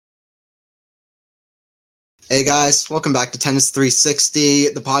Hey guys, welcome back to Tennis 360,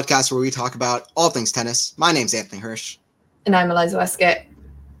 the podcast where we talk about all things tennis. My name's Anthony Hirsch. And I'm Eliza Westgate.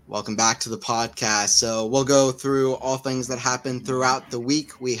 Welcome back to the podcast. So we'll go through all things that happened throughout the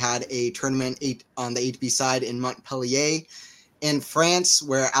week. We had a tournament on the ATP side in Montpellier in France,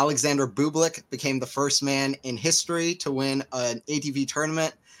 where Alexander Bublik became the first man in history to win an ATP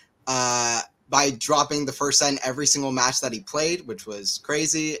tournament by dropping the first set in every single match that he played, which was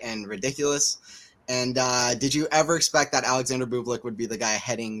crazy and ridiculous. And did you ever expect that Alexander Bublik would be the guy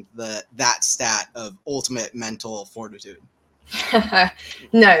heading that stat of ultimate mental fortitude?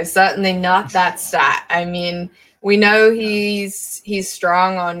 No, certainly not that stat. I mean, we know he's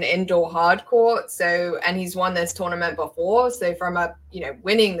strong on indoor hard court, and he's won this tournament before. So from a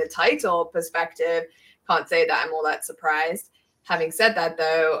winning the title perspective, can't say that I'm all that surprised. Having said that,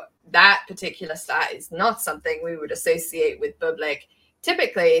 though, that particular stat is not something we would associate with Bublik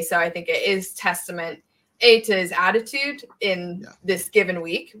typically. So I think it is testament A, to his attitude in this given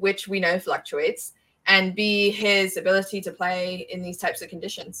week, which we know fluctuates, and B, his ability to play in these types of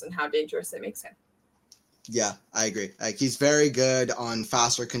conditions and how dangerous it makes him. Yeah, I agree. Like, he's very good on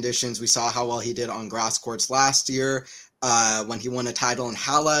faster conditions. We saw how well he did on grass courts last year when he won a title in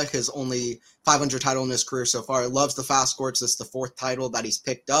Halle, his only 500 title in his career so far. He loves the fast courts. It's the fourth title that he's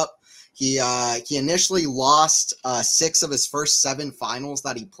picked up. He initially lost 6 of his first 7 finals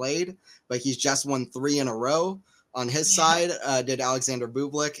that he played, but he's just won 3 in a row. On his side, did Alexander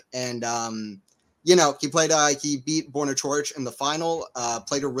Bublik, and he beat Borna Coric in the final,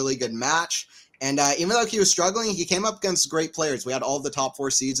 played a really good match, and even though he was struggling, he came up against great players. We had all the top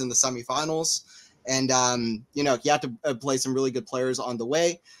 4 seeds in the semifinals, and he had to play some really good players on the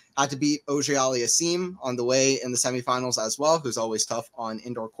way. Had to beat Auger-Aliassime on the way in the semifinals as well, who's always tough on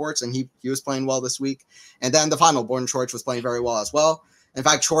indoor courts, and he was playing well this week. And then the final, Borna Coric was playing very well as well. In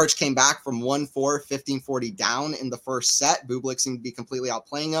fact, Coric came back from 1-4, 15-40 down in the first set. Bublik seemed to be completely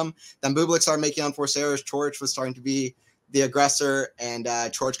outplaying him. Then Bublik started making unforced errors. Coric was starting to be the aggressor, and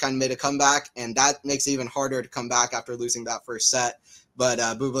Coric kind of made a comeback, and that makes it even harder to come back after losing that first set. But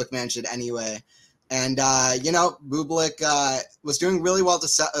Bublik managed it anyway. And, Bublik was doing really well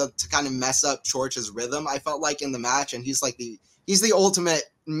to kind of mess up Coric's rhythm, I felt like, in the match. And he's the ultimate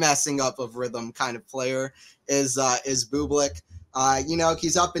messing up of rhythm kind of player is Bublik.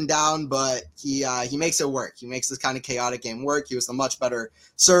 He's up and down, but he makes it work. He makes this kind of chaotic game work. He was a much better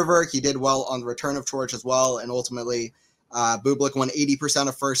server. He did well on the return of Coric as well. And ultimately, Bublik won 80%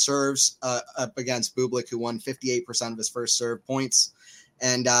 of first serves up against Bublik, who won 58% of his first serve points.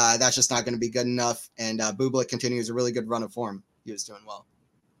 And that's just not going to be good enough. And Bublik continues a really good run of form. He was doing well.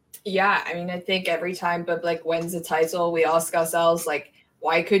 Yeah, I mean, I think every time Bublik wins a title, we ask ourselves, like,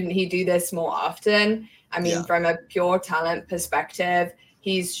 why couldn't he do this more often? I mean, from a pure talent perspective,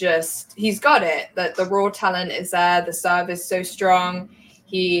 he's got it. The raw talent is there. The serve is so strong.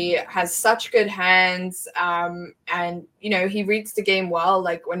 He has such good hands. And, he reads the game well,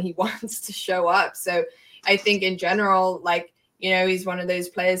 like, when he wants to show up. So I think in general, like, he's one of those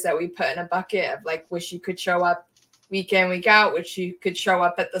players that we put in a bucket of, like, wish you could show up week in, week out, wish you could show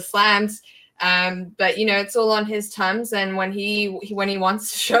up at the slams. But, it's all on his terms. And when he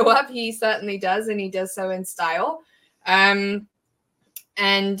wants to show up, he certainly does. And he does so in style. And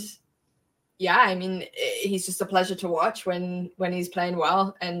yeah, I mean, he's just a pleasure to watch when he's playing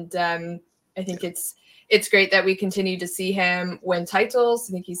well. And I think it's great that we continue to see him win titles.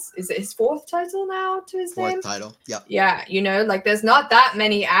 I think is it his 4th title now to his name? 4th title, yeah. Yeah, like, there's not that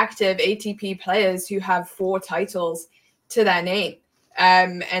many active ATP players who have 4 titles to their name.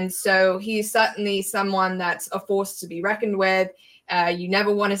 And so he's certainly someone that's a force to be reckoned with. You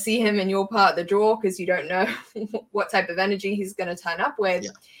never want to see him in your part of the draw because you don't know what type of energy he's going to turn up with.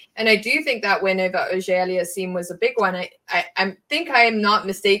 Yeah. And I do think that win over Auger-Aliassime was a big one. I think I am not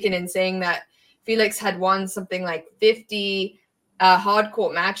mistaken in saying that Felix had won something like 50 hard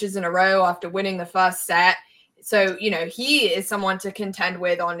court matches in a row after winning the first set. So, he is someone to contend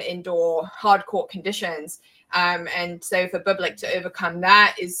with on indoor hard court conditions. And so for Bublik to overcome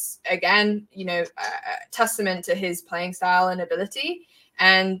that is, again, a testament to his playing style and ability,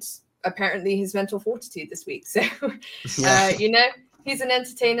 and apparently his mental fortitude this week. So, he's an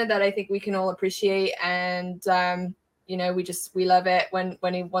entertainer that I think we can all appreciate. And, we love it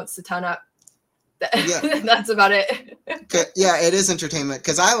when he wants to turn up. That's about it. Yeah, it is entertainment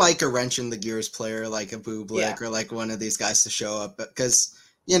because I like a wrench in the gears player like a Bublik or like one of these guys to show up because,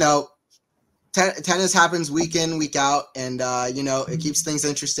 tennis happens week in, week out, and, it keeps things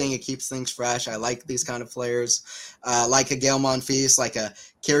interesting. It keeps things fresh. I like these kind of players, like a Gael Monfils, like a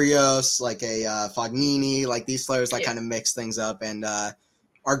Kyrgios, like a Fognini, like these players that kind of mix things up. And,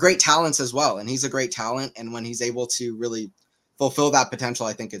 are great talents as well. And he's a great talent. And when he's able to really fulfill that potential,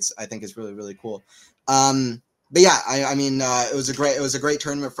 I think it's really, really cool. But yeah, I mean, it was a great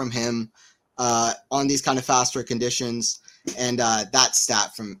tournament from him on these kind of faster conditions. And that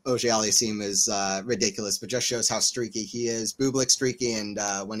stat from Auger-Aliassime is ridiculous, but just shows how streaky he is. Bublik streaky, and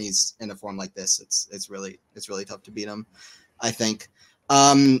when he's in a form like this, it's really tough to beat him, I think.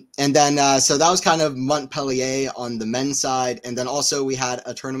 And then so that was kind of Montpellier on the men's side, and then also we had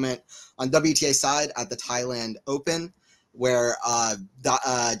a tournament on WTA side at the Thailand Open, where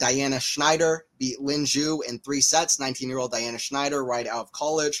Diana Schneider beat Lin Zhu in 3 sets. 19-year-old Diana Schneider, right out of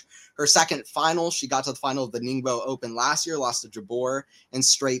college. Her second final, she got to the final of the Ningbo Open last year, lost to Jabeur in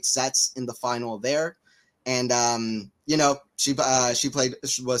straight sets in the final there. And, she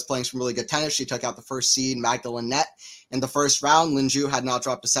was playing some really good tennis. She took out the first seed, Magdalene Net, in the first round. Lin Zhu had not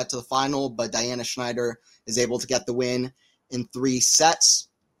dropped a set to the final, but Diana Schneider is able to get the win in 3 sets.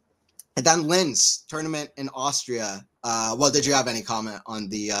 And then Lin's tournament in Austria. Did you have any comment on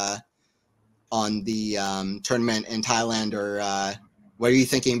the tournament in Thailand, or what are you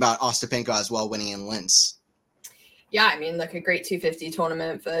thinking about Ostapenko as well winning in Linz? Yeah, I mean, like a great 250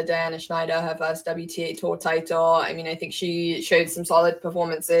 tournament for Diana Schneider, her first WTA Tour title. I mean, I think she showed some solid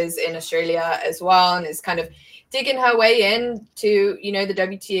performances in Australia as well, and is kind of digging her way in to, the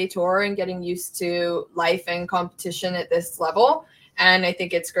WTA Tour and getting used to life and competition at this level. And I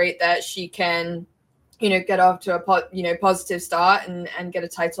think it's great that she can, get off to a positive start and get a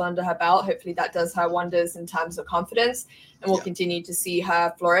title under her belt. Hopefully that does her wonders in terms of confidence, and we'll continue to see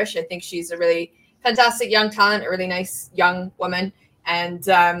her flourish. I think she's a really fantastic young talent, a really nice young woman. And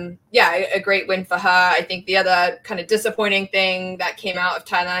a great win for her. I think the other kind of disappointing thing that came out of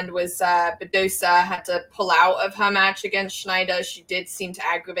Thailand was Badosa had to pull out of her match against Schneider. She did seem to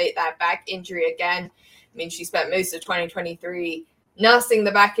aggravate that back injury again. I mean, she spent most of 2023 nursing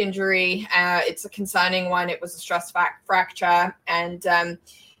the back injury. It's a concerning one. It was a stress fracture. And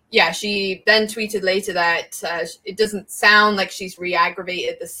she then tweeted later that it doesn't sound like she's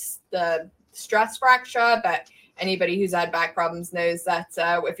re-aggravated the stress fracture, but anybody who's had back problems knows that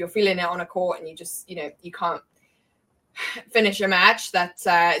if you're feeling it on a court and you just, you can't finish a match, that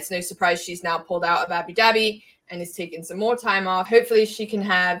it's no surprise she's now pulled out of Abu Dhabi and is taking some more time off. Hopefully she can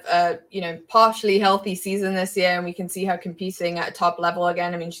have a, partially healthy season this year, and we can see her competing at a top level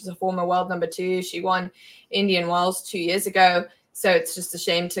again. I mean, she's a former world number 2. She won Indian Wells 2 years ago. So it's just a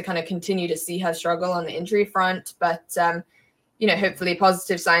shame to kind of continue to see her struggle on the injury front. But, hopefully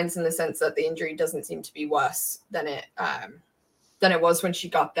positive signs in the sense that the injury doesn't seem to be worse than it was when she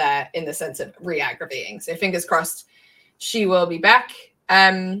got there, in the sense of re-aggravating. So fingers crossed she will be back.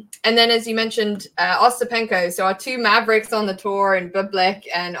 And then, as you mentioned, Ostapenko. So our 2 Mavericks on the tour, and Bublik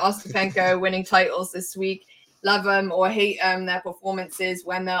and Ostapenko winning titles this week. Love them or hate them. Their performances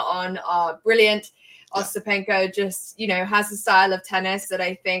when they're on are brilliant. Ostapenko just, has a style of tennis that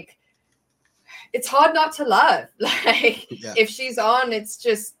I think it's hard not to love. If she's on,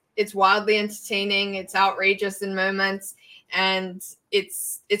 it's wildly entertaining. It's outrageous in moments, and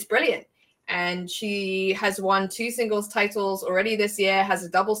it's brilliant. And she has won 2 singles titles already this year, has a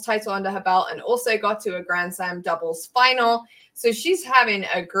doubles title under her belt, and also got to a Grand Slam doubles final. So she's having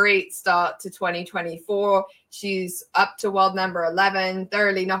a great start to 2024. She's up to world number 11,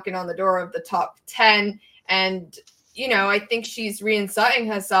 thoroughly knocking on the door of the top 10. And, I think she's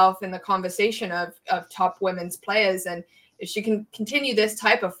reinserting herself in the conversation of top women's players. And if she can continue this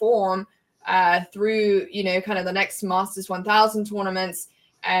type of form through, kind of the next Masters 1000 tournaments,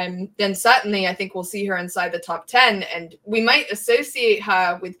 then certainly I think we'll see her inside the top 10. And we might associate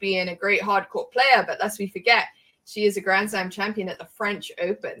her with being a great hardcourt player, but lest we forget, she is a Grand Slam champion at the French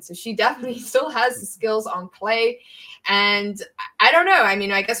Open. So she definitely still has the skills on clay. And I don't know. I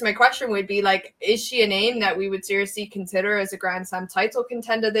mean, I guess my question would be, is she a name that we would seriously consider as a Grand Slam title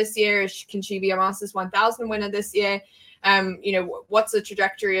contender this year? Can she be a Masters 1000 winner this year? What's the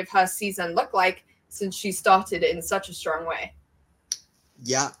trajectory of her season look like since she started in such a strong way?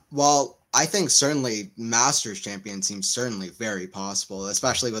 Yeah, well, I think certainly Masters champion seems certainly very possible,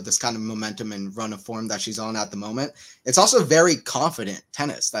 especially with this kind of momentum and run of form that she's on at the moment. It's also very confident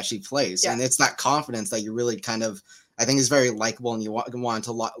tennis that she plays. Yeah. And it's that confidence that you really kind of, I think, is very likable and you want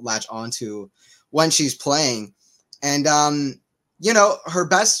to latch onto when she's playing. And, her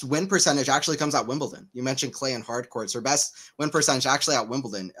best win percentage actually comes at Wimbledon. You mentioned clay and hard courts. Her best win percentage actually at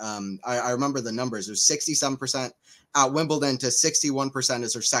Wimbledon. I remember the numbers. It was 67% at Wimbledon to 61%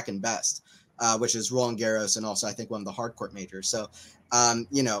 is her second best, which is Roland Garros and also I think one of the hard court majors. So,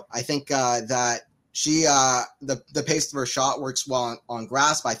 I think that she the pace of her shot works well on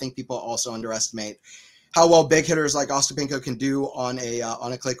grass, but I think people also underestimate how well big hitters like Ostapenko can do on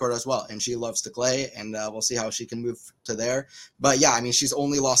a clay court as well. And she loves to clay, and we'll see how she can move to there. But yeah, I mean, she's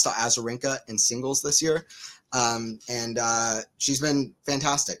only lost to Azarenka in singles this year. And she's been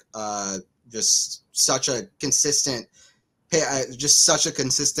fantastic. Just such a consistent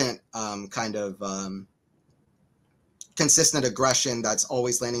consistent aggression that's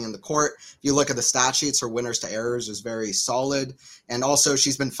always landing in the court. If you look at the stat sheets, her winners to errors is very solid. And also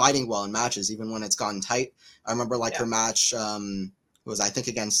she's been fighting well in matches, even when it's gotten tight. I remember her match was, I think,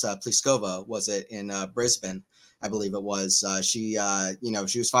 against Pliskova, was it in Brisbane? I believe it was. She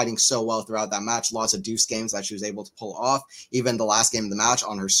was fighting so well throughout that match. Lots of deuce games that she was able to pull off. Even the last game of the match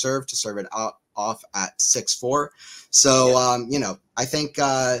on her serve to serve it off at 6-4. So,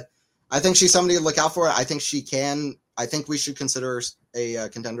 I think she's somebody to look out for. I think we should consider her a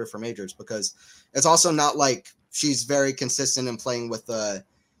contender for majors, because it's also not like she's very consistent in playing with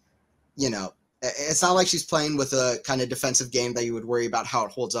it's not like she's playing with a kind of defensive game that you would worry about how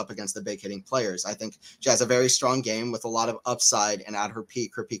it holds up against the big hitting players. I think she has a very strong game with a lot of upside, and at her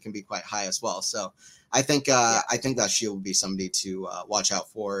peak can be quite high as well. So I think that she will be somebody to watch out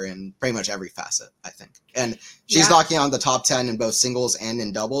for in pretty much every facet, I think. And she's knocking on the top 10 in both singles and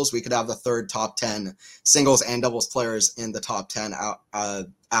in doubles. We could have the third top 10 singles and doubles players in the top 10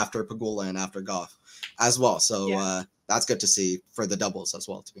 after Pegula and after Goff as well. So that's good to see for the doubles as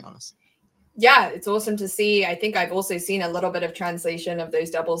well, to be honest. Yeah, it's awesome to see. I think I've also seen a little bit of translation of those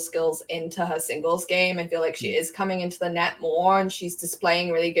double skills into her singles game. I feel like she is coming into the net more, and she's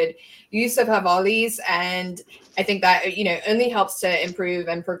displaying really good use of her volleys. And I think that, only helps to improve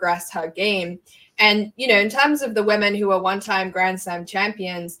and progress her game. And, in terms of the women who are one-time Grand Slam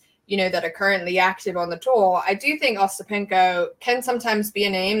champions, that are currently active on the tour, I do think Ostapenko can sometimes be a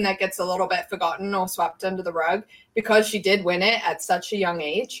name that gets a little bit forgotten or swept under the rug, because she did win it at such a young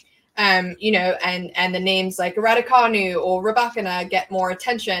age. And the names like Raducanu or Rybakina get more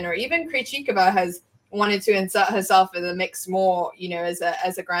attention, or even Krejcikova has wanted to insert herself in the mix more, as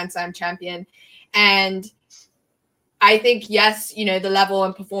a Grand Slam champion. And I think, yes, the level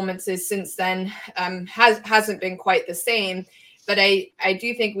and performances since then hasn't been quite the same, but I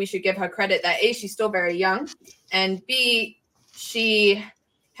do think we should give her credit that A, she's still very young, and B, she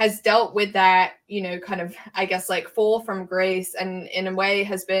has dealt with that, kind of, I guess, fall from grace, and in a way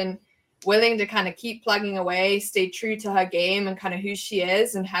has been willing to kind of keep plugging away, stay true to her game and kind of who she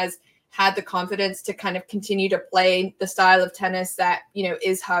is, and has had the confidence to kind of continue to play the style of tennis that,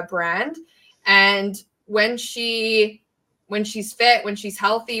 is her brand. And when she's fit, when she's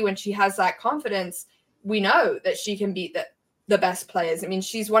healthy, when she has that confidence, we know that she can beat the best players. I mean,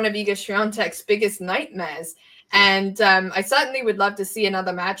 she's one of Iga Swiatek's biggest nightmares. And I certainly would love to see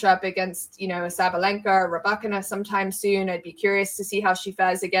another matchup against, a Sabalenka or Rybakina sometime soon. I'd be curious to see how she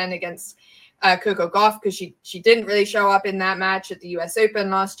fares again against Coco Gauff, because she didn't really show up in that match at the US Open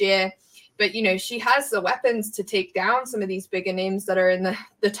last year. But, she has the weapons to take down some of these bigger names that are in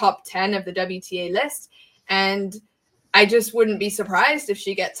the top 10 of the WTA list. And I just wouldn't be surprised if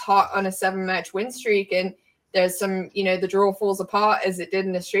she gets hot on a 7-match win streak, and there's some, the draw falls apart as it did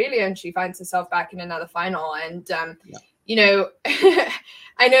in Australia, and she finds herself back in another final. And, I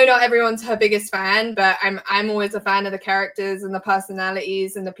know not everyone's her biggest fan, but I'm always a fan of the characters and the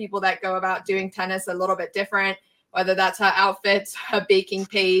personalities and the people that go about doing tennis a little bit different, whether that's her outfits, her baking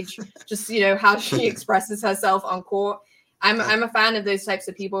page, just, how she expresses herself on court. I'm a fan of those types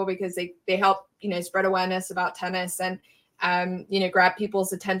of people, because they help, spread awareness about tennis and, grab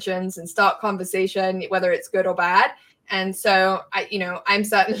people's attentions and start conversation, whether it's good or bad. And so I'm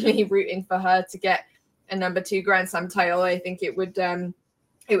certainly rooting for her to get a number 2 Grand Slam title. I think it would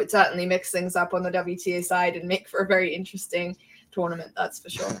certainly mix things up on the WTA side and make for a very interesting tournament. That's for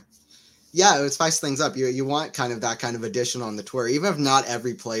sure. Yeah, it would spice things up. You want kind of that kind of addition on the tour, even if not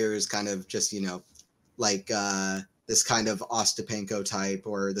every player is kind of just, this kind of Ostapenko type,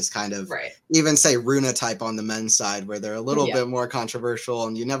 or this kind of even say Rune type on the men's side, where they're a little bit more controversial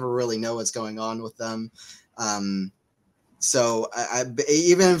and you never really know what's going on with them. So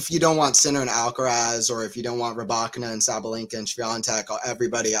even if you don't want Sinner and Alcaraz, or if you don't want Rybakina and Sabalenka and Swiatek,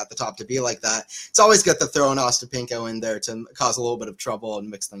 everybody at the top to be like that, it's always good to throw an Ostapenko in there to cause a little bit of trouble and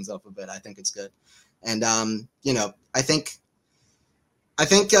mix things up a bit. I think it's good. And, I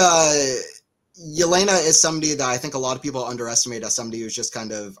think Yelena is somebody that I think a lot of people underestimate as somebody who's just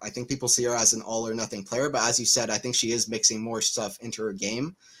kind of, I think people see her as an all or nothing player, but as you said, I think she is mixing more stuff into her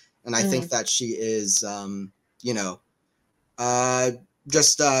game. And I think that she is,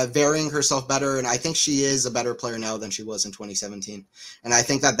 just varying herself better. And I think she is a better player now than she was in 2017. And I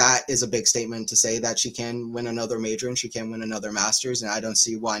think that is a big statement to say that she can win another major and she can win another Masters. And I don't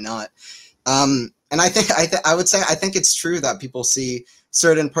see why not. And I think it's true that people see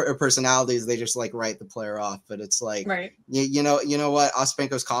certain personalities, they just like write the player off. But it's like, right. you know what?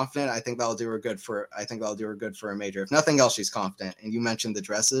 Ostapenko's confident. I think that'll do her good for a major. If nothing else, she's confident. And you mentioned the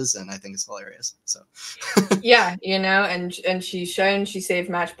dresses, and I think it's hilarious. So yeah, and she's shown she saved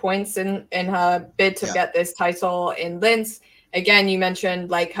match points in her bid to get this title in Linz. Again, you mentioned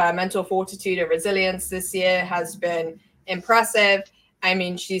like her mental fortitude and resilience this year has been impressive. I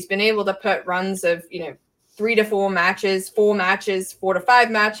mean, she's been able to put runs of 3 to 4 matches, 4 matches, 4 to 5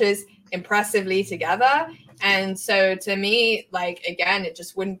 matches impressively together. And so to me, like, again, it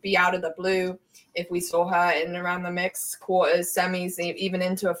just wouldn't be out of the blue if we saw her in around the mix, quarters, semis, even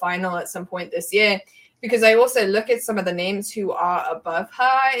into a final at some point this year. Because I also look at some of the names who are above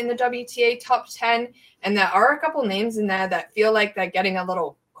her in the WTA top 10, and there are a couple names in there that feel like they're getting a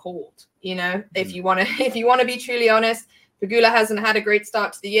little cold. If you want to be truly honest, Pegula hasn't had a great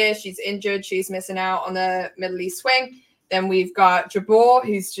start to the year. She's injured. She's missing out on the Middle East swing. Then we've got Jabeur,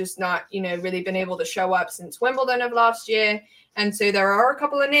 who's just not, really been able to show up since Wimbledon of last year. And so there are a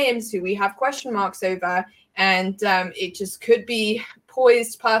couple of names who we have question marks over. And it just could be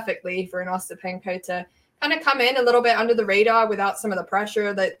poised perfectly for an Ostapenko to kind of come in a little bit under the radar without some of the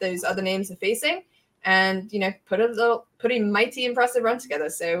pressure that those other names are facing, and put a mighty impressive run together.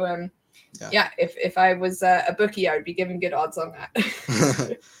 So if I was a bookie, I would be giving good odds on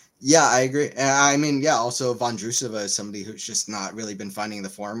that. Yeah, I agree. I mean, also Vondrousova is somebody who's just not really been finding the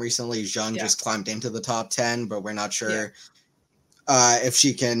form recently. Zhang just climbed into the top 10, but we're not sure if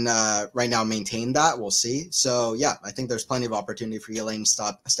she can right now maintain that. We'll see. So I think there's plenty of opportunity for Elaine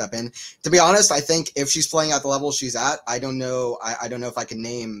to step in. To be honest, I think if she's playing at the level she's at, I don't know if I can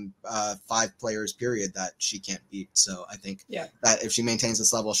name 5 players period that she can't beat. So I think that if she maintains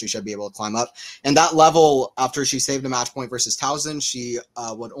this level, she should be able to climb up. And that level, after she saved a match point versus Towson, she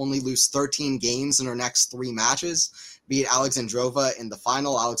would only lose 13 games in her next 3 matches. Beat Alexandrova in the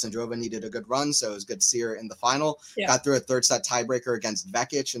final. Alexandrova needed a good run, so it was good to see her in the final. Got through a 3rd set tiebreaker against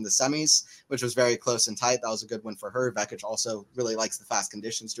Becker in the semis, which was very close and tight. That was a good win for her. Becker also really likes the fast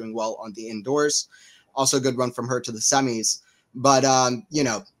conditions, doing well on the indoors. Also a good run from her to the semis. But,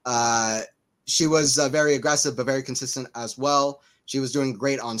 she was very aggressive, but very consistent as well. She was doing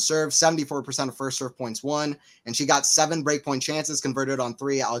great on serve, 74% of first serve points won, and she got 7 breakpoint chances, converted on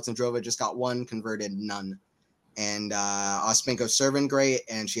 3. Alexandrova just got 1, converted none. And Ostapenko's serving great,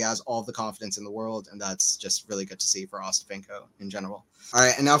 and she has all the confidence in the world, and that's just really good to see for Ostapenko in general. All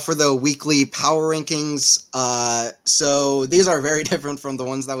right, and now for the weekly power rankings. So these are very different from the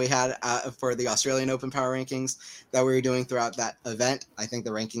ones that we had for the Australian Open power rankings that we were doing throughout that event. I think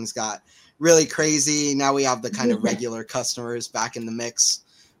the rankings got really crazy. Now we have the kind of regular customers back in the mix.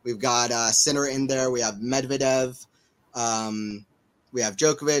 We've got Sinner in there. We have Medvedev. We have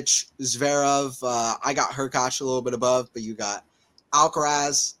Djokovic, Zverev. I got Hurkacz a little bit above, but you got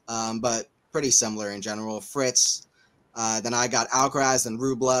Alcaraz, but pretty similar in general. Fritz. Then I got Alcaraz and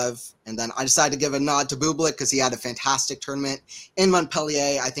Rublev. And then I decided to give a nod to Bublik because he had a fantastic tournament in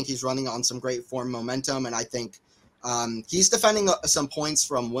Montpellier. I think he's running on some great form momentum, and I think he's defending some points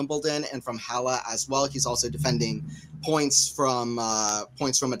from Wimbledon and from Halle as well. He's also defending points from a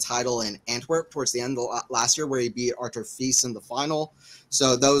title in Antwerp towards the end of last year, where he beat Arthur Fils in the final.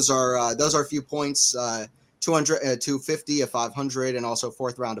 So those are a few points: 200, 250, a 500, and also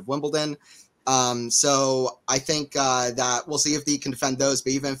 4th round of Wimbledon. So I think that we'll see if he can defend those.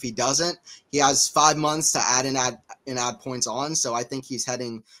 But even if he doesn't, he has 5 months to add points on. So I think he's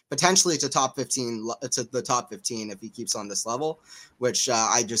heading potentially to the top 15 if he keeps on this level, which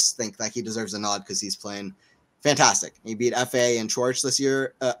I just think that he deserves a nod because he's playing fantastic. He beat FA and Schwartz this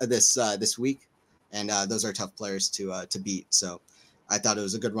year, this week, and those are tough players to beat. So I thought it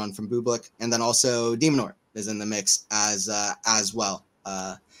was a good run from Bublik, and then also Demonor is in the mix as well.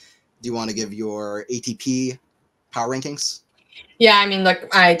 Do you want to give your ATP power rankings? Yeah, I mean,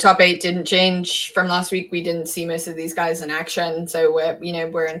 look, my top 8 didn't change from last week. We didn't see most of these guys in action, so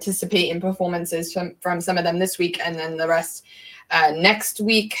we're anticipating performances from some of them this week, and then the rest next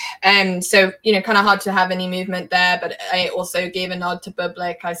week. So kind of hard to have any movement there. But I also gave a nod to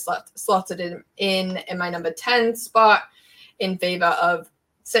Bublik. I slotted him in my number 10 spot in favor of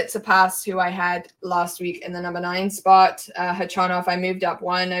Tsitsipas, who I had last week in the number 9 spot. Khachanov, I moved up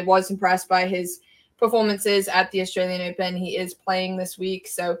 1. I was impressed by his performances at the Australian Open. He is playing this week,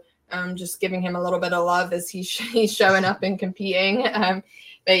 so I'm just giving him a little bit of love as he's showing up and competing.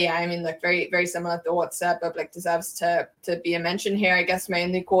 But yeah, I mean, look, very, very similar thoughts. Bublik deserves to be a mention here. I guess my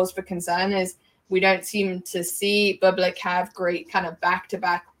only cause for concern is we don't seem to see Bublik have great kind of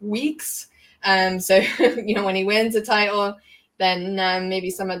back-to-back weeks. So when he wins a title, then maybe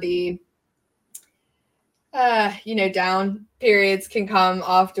some of the down periods can come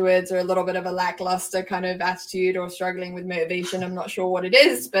afterwards, or a little bit of a lackluster kind of attitude or struggling with motivation. I'm not sure what it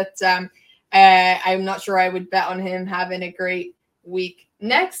is, but I'm not sure I would bet on him having a great week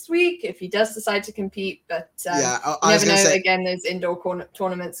next week if he does decide to compete. But you never know. Again, those indoor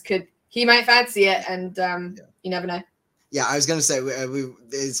tournaments he might fancy it, and you never know. Yeah, I was going to say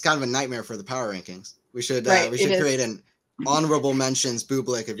it's kind of a nightmare for the power rankings. We should create an honorable mentions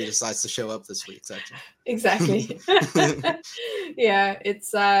Bublik if he decides to show up this week section. Exactly. Yeah,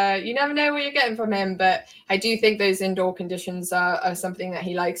 it's you never know what you're getting from him, but I do think those indoor conditions are something that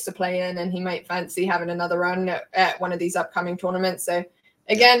he likes to play in, and he might fancy having another run at one of these upcoming tournaments. So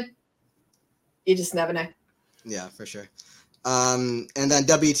again, you just never know. Yeah, for sure. And then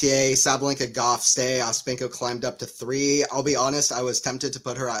WTA, Sabalenka, Goff stay. Ostapenko climbed up to 3. I'll be honest, I was tempted to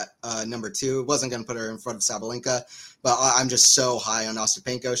put her at number 2. Wasn't going to put her in front of Sabalenka, but I'm just so high on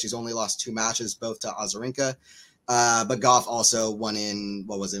Ostapenko. She's only lost 2 matches, both to Azarenka. But Goff also won in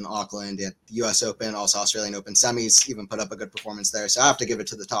Auckland at the U.S. Open, also Australian Open semis, even put up a good performance there. So I have to give it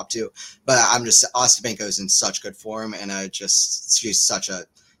to the top 2. But Ostapenko is in such good form, and she's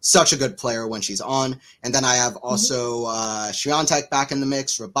such a good player when she's on. And then I have also Swiatek back in the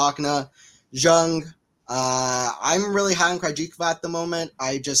mix, Rybakina, Zheng. I'm really high on Krejcikova at the moment.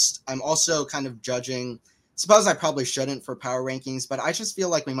 I'm also kind of judging. Suppose I probably shouldn't for power rankings, but I just feel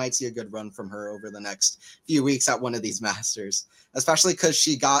like we might see a good run from her over the next few weeks at one of these Masters, especially because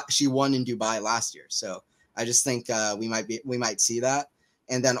she won in Dubai last year. So I just think we might see that.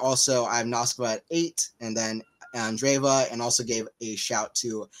 And then also I have Noskova at 8, and then Andreeva, and also gave a shout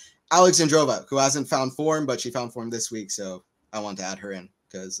to Alexandrova, who hasn't found form, but she found form this week. So I want to add her in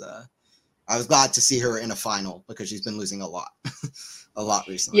because I was glad to see her in a final because she's been losing a lot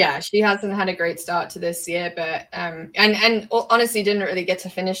recently. Yeah, she hasn't had a great start to this year, but and honestly didn't really get to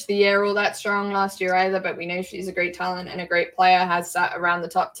finish the year all that strong last year either. But we know she's a great talent and a great player, has sat around the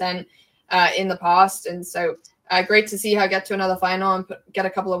top 10 in the past, and so great to see her get to another final and get a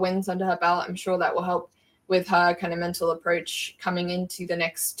couple of wins under her belt. I'm sure that will help with her kind of mental approach coming into the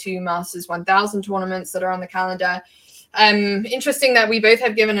next 2 Masters 1000 tournaments that are on the calendar. Interesting that we both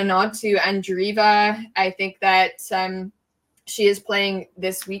have given a nod to Andreeva. I think that she is playing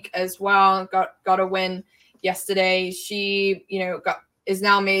this week as well. Got a win yesterday. She, is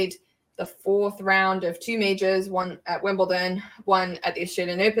now made the 4th round of 2 majors, one at Wimbledon, one at the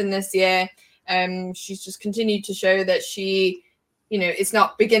Australian Open this year. She's just continued to show that she, it's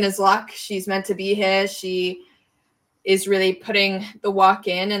not beginner's luck. She's meant to be here. She is really putting the work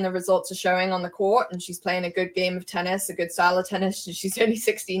in, and the results are showing on the court, and she's playing a good game of tennis, a good style of tennis. She's only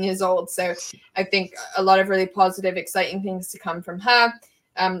 16 years old. So I think a lot of really positive, exciting things to come from her.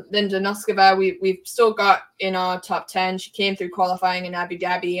 Linda Noskova, we've still got in our top 10. She came through qualifying in Abu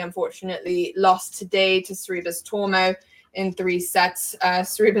Dhabi, unfortunately lost today to Sorribes Tormo in 3 sets.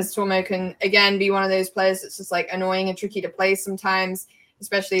 Sorribes Tormo can, again, be one of those players that's just like annoying and tricky to play sometimes,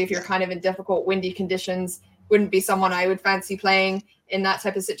 especially if you're kind of in difficult, windy conditions. Wouldn't be someone I would fancy playing in that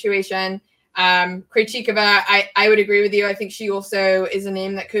type of situation. Krejcikova, I would agree with you. I think she also is a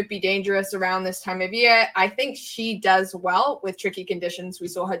name that could be dangerous around this time of year. I think she does well with tricky conditions. We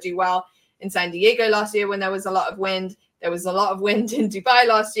saw her do well in San Diego last year when there was a lot of wind. There was a lot of wind in Dubai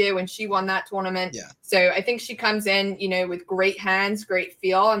last year when she won that tournament. Yeah. So I think she comes in, with great hands, great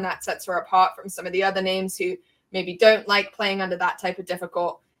feel, and that sets her apart from some of the other names who maybe don't like playing under that type of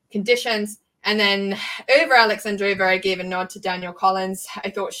difficult conditions. And then over Alexandrova, I gave a nod to Danielle Collins. I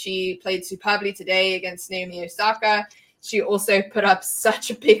thought she played superbly today against Naomi Osaka. She also put up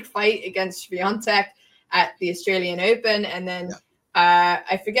such a big fight against Swiatek at the Australian Open. And then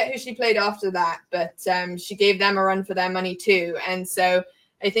I forget who she played after that, but she gave them a run for their money too. And so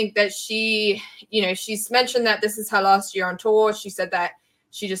I think that she, she's mentioned that this is her last year on tour. She said that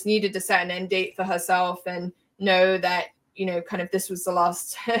she just needed to set an end date for herself and know that, kind of this was the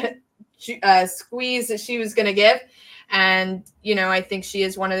last squeeze that she was going to give. And, I think she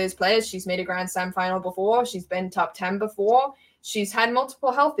is one of those players. She's made a Grand Slam final before. She's been top 10 before. She's had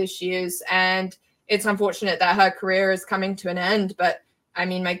multiple health issues, and it's unfortunate that her career is coming to an end. But I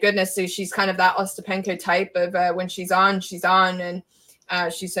mean, my goodness, so she's kind of that Ostapenko type of when she's on, and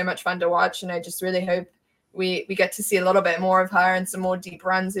she's so much fun to watch. And I just really hope we get to see a little bit more of her and some more deep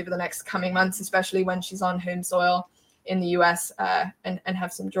runs over the next coming months, especially when she's on home soil in the US and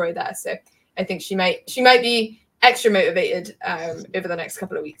have some joy there. So I think she might be extra motivated over the next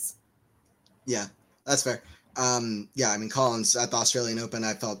couple of weeks. Yeah, that's fair. Collins at the Australian Open,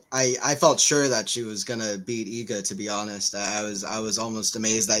 I felt sure that she was gonna beat Iga, to be honest. I was almost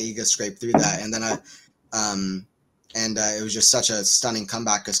amazed that Iga scraped through that, and then it was just such a stunning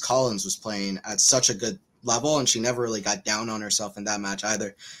comeback because Collins was playing at such a good level, and she never really got down on herself in that match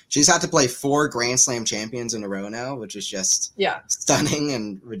either. She's had to play 4 Grand Slam champions in a row now, which is just stunning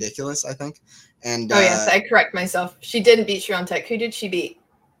and ridiculous, I think. And yes, I correct myself. She didn't beat Swiatek. Who did she beat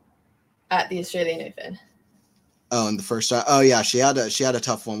at the Australian Open? Oh, in the first round. Oh yeah, she had a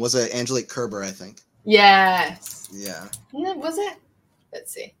tough one. Was it Angelique Kerber, I think? Yes. Yeah. Was it?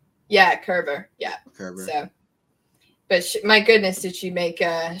 Let's see. Yeah, Kerber. Yeah. Kerber. So, but my goodness, did she make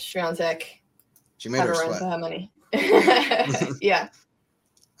Swiatek? She made her sweat. For her money. Yeah.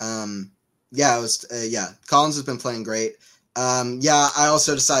 Yeah, it was. Collins has been playing great. I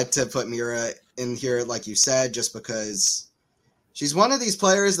also decided to put Mira in here, like you said, just because she's one of these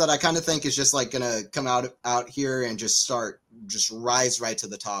players that I kind of think is just like gonna come out here and just rise right to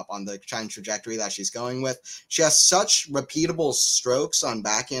the top on the trajectory that she's going with. She has such repeatable strokes on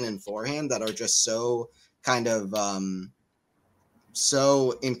backhand and forehand that are just so kind of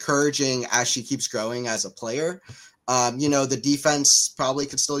so encouraging as she keeps growing as a player. The defense probably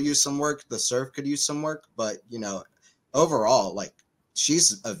could still use some work. The serve could use some work, but overall, like,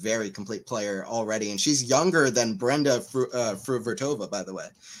 she's a very complete player already, and she's younger than Brenda Fruvertova, by the way,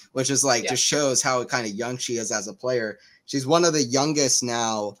 which is just shows how kind of young she is as a player. She's one of the youngest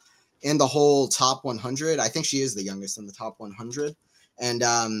now in the whole top 100. I think she is the youngest in the top 100. And,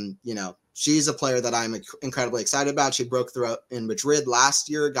 she's a player that I'm incredibly excited about. She broke through in Madrid last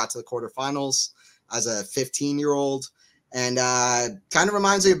year, got to the quarterfinals as a 15-year-old. And kind of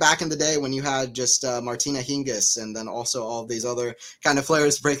reminds me of back in the day when you had just Martina Hingis and then also all of these other kind of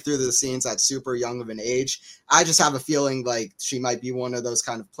players break through the scenes at super young of an age. I just have a feeling like she might be one of those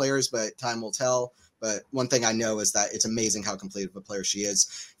kind of players, but time will tell. But one thing I know is that it's amazing how complete of a player she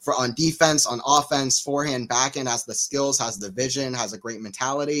is. On defense, on offense, forehand, backhand, has the skills, has the vision, has a great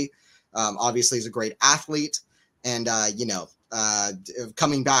mentality. Obviously, is a great athlete. And,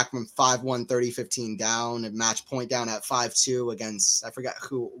 coming back from 5-1, 30-15 down, and match point down at 5-2 against, I forgot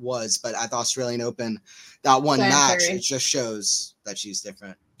who it was, but at the Australian Open, that one Diane match, Perry. It just shows that she's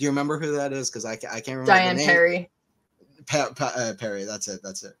different. Do you remember who that is? Because I can't remember Diane the name. Perry. Perry, that's it,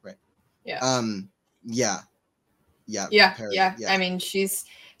 right. Yeah. Perry, yeah. I mean, she's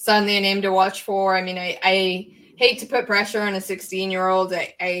certainly a name to watch for. I mean, I hate to put pressure on a 16-year-old.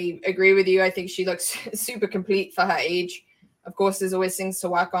 I agree with you. I think she looks super complete for her age. Of course, there's always things to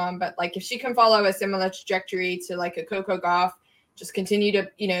work on, but like if she can follow a similar trajectory to like a Coco Gauff, just continue to,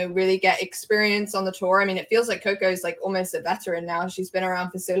 really get experience on the tour. I mean, it feels like Coco's like almost a veteran now. She's been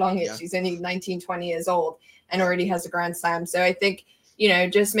around for so long. Yeah. She's only 19, 20 years old and already has a Grand Slam. So I think,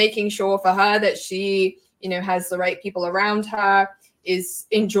 just making sure for her that she, has the right people around her, is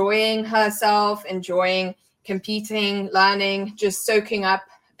enjoying herself, enjoying competing, learning, just soaking up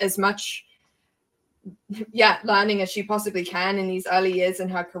as much learning as she possibly can in these early years in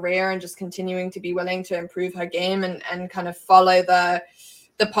her career, and just continuing to be willing to improve her game and kind of follow the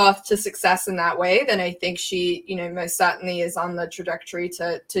path to success in that way, then I think she, most certainly is on the trajectory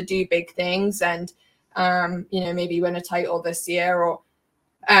to do big things and, maybe win a title this year or,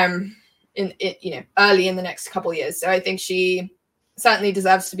 early in the next couple of years. So I think she certainly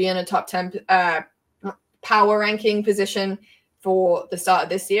deserves to be in a top 10 power ranking position for the start of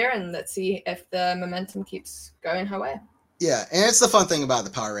this year, and let's see if the momentum keeps going her way. Yeah, and it's the fun thing about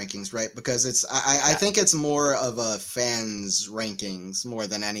the power rankings, right? Because it's I think it's more of a fans rankings more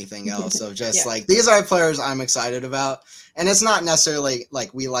than anything else. So just like these are players I'm excited about, and it's not necessarily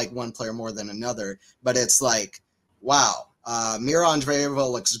like we like one player more than another, but it's like, wow, Mira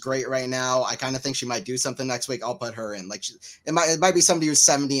Andreeva looks great right now. I kind of think she might do something next week. I'll put her in. Like it might be somebody who's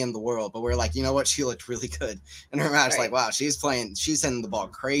 70 in the world, but we're like, you know what? She looked really good in her match. Right. Like, wow, she's hitting the ball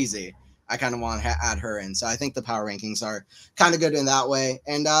crazy. I kind of want to add her in. So I think the power rankings are kind of good in that way.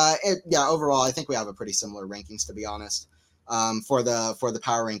 And overall, I think we have a pretty similar rankings, to be honest, for the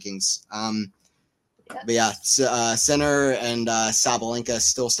power rankings. But yeah, Sinner and Sabalenka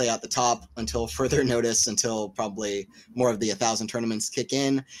still stay at the top until further notice, until probably more of the 1,000 tournaments kick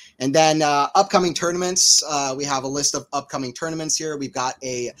in. And then upcoming tournaments, we have a list of upcoming tournaments here. We've got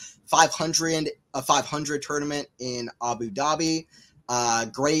a 500 tournament in Abu Dhabi.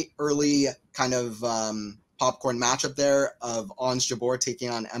 Great early kind of popcorn matchup there of Ons Jabeur taking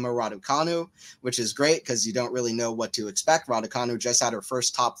on Emma Raducanu, which is great because you don't really know what to expect. Raducanu just had her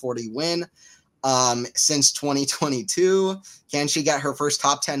first top 40 win since 2022. Can she get her first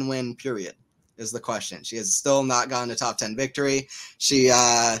top 10 win, period, is the question. She has still not gotten a top 10 victory. She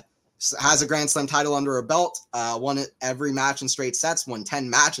has a Grand Slam title under her belt, won every match in straight sets, won 10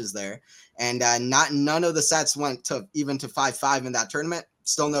 matches there. And none of the sets went to 5-5 in that tournament.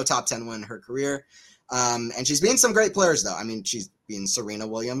 Still no top 10 win in her career. And she's beaten some great players, though. I mean, she's beaten Serena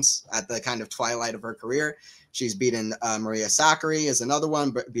Williams at the kind of twilight of her career. She's beaten Maria Sakkari is another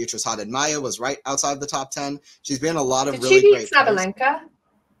one, but Beatrice Haddad-Maia was right outside the top 10. She's been a lot of really great Did she beat Sabalenka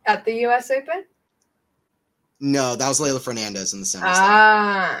at the U.S. Open? No, that was Leylah Fernandez in the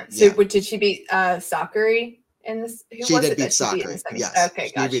semis. So did she beat Sakkari in this? She did beat Sakkari. Yes. Okay,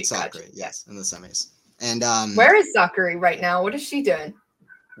 she beat Sakkari. Yes, in the semis. And where is Sakkari right now? What is she doing?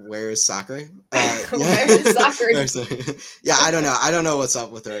 Where is Sakkari? Where is Sakkari? Yeah, I don't know. I don't know what's up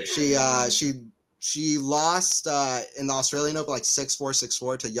with her. She lost in the Australian Open like 6-4,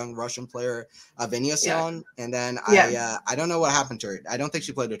 6-4 to young Russian player Vinyasan. And then I don't know what happened to her. I don't think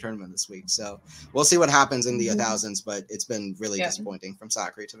she played a tournament this week. So we'll see what happens in the 1000s, but it's been really disappointing from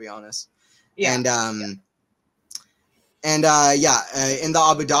Sakkari, to be honest. Yeah. And in the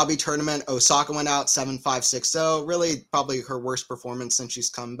Abu Dhabi tournament, Osaka went out 7-5, 6-0. Really, probably her worst performance since she's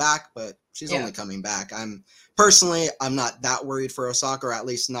come back, but she's only coming back. I'm not that worried for Osaka, or at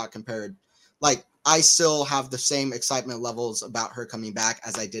least not compared. Like, I still have the same excitement levels about her coming back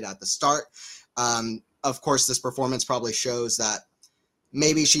as I did at the start. Of course, this performance probably shows that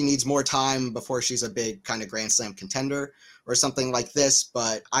maybe she needs more time before she's a big kind of Grand Slam contender or something like this,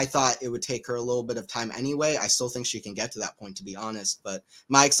 but I thought it would take her a little bit of time anyway. I still think she can get to that point, to be honest, but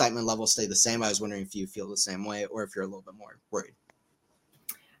my excitement levels stay the same. I was wondering if you feel the same way or if you're a little bit more worried.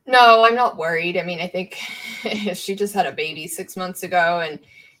 No, I'm not worried. I mean, I think she just had a baby 6 months ago, and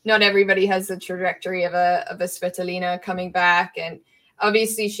not everybody has the trajectory of a Svitolina coming back. And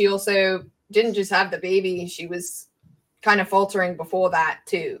obviously she also didn't just have the baby. She was kind of faltering before that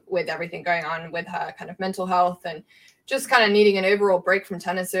too, with everything going on with her kind of mental health and just kind of needing an overall break from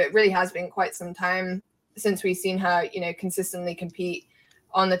tennis. So it really has been quite some time since we've seen her, consistently compete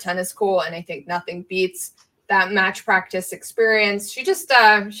on the tennis court. And I think nothing beats that match practice experience. She just,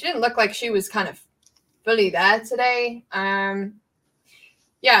 she didn't look like she was kind of fully there today.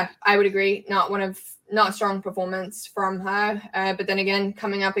 Yeah, I would agree. Not a strong performance from her. But then again,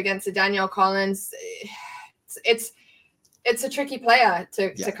 coming up against a Danielle Collins, it's a tricky player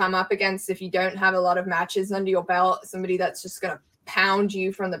to come up against if you don't have a lot of matches under your belt. Somebody that's just going to pound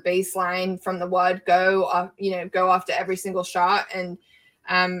you from the baseline, from the word go after every single shot. And,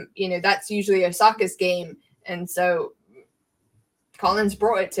 that's usually Osaka's game. And so Collins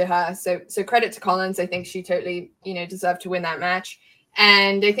brought it to her. So credit to Collins. I think she totally, deserved to win that match.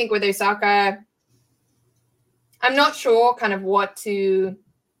 And I think with Osaka, I'm not sure kind of what to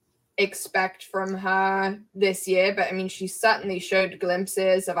expect from her this year, but I mean, she certainly showed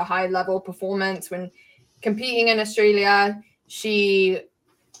glimpses of a high level performance when competing in Australia. She's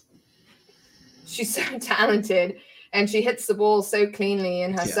so talented and she hits the ball so cleanly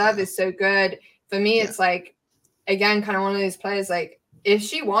and her serve is so good. For me, it's like, again, kind of one of those players, like if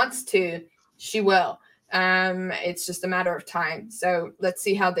she wants to, she will. It's just a matter of time. So let's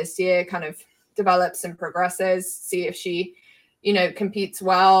see how this year kind of develops and progresses, see if she, competes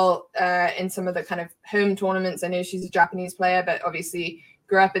well in some of the kind of home tournaments. I know she's a Japanese player, but obviously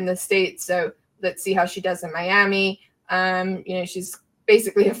grew up in the States. So let's see how she does in Miami. She's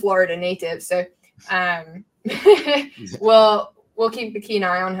basically a Florida native. So we'll keep a keen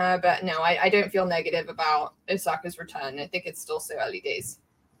eye on her. But no, I don't feel negative about Osaka's return. I think it's still so early days.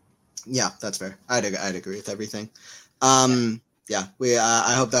 Yeah, that's fair. I'd agree with everything. I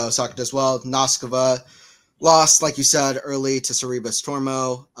hope that Osaka does well. Noskova lost, like you said, early to Sorribes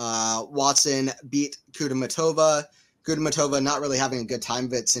Tormo. Watson beat Kudermetova. Kudermetova not really having a good time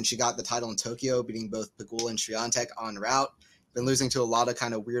of it since she got the title in Tokyo, beating both Pegula and Swiatek en route. Been losing to a lot of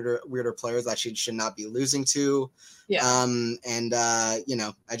kind of weirder players that she should not be losing to. Yeah. I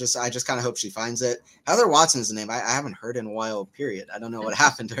just kind of hope she finds it. Heather Watson is the name. I haven't heard in a while, period. I don't know what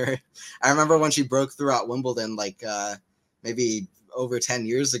happened to her. I remember when she broke through at Wimbledon, maybe over 10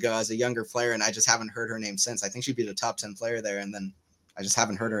 years ago as a younger player, and I just haven't heard her name since. I think she beat a top 10 player there, and then I just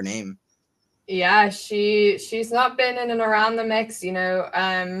haven't heard her name. Yeah, she's not been in and around the mix,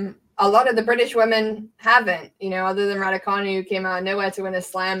 a lot of the British women haven't, other than Raducanu, who came out of nowhere to win a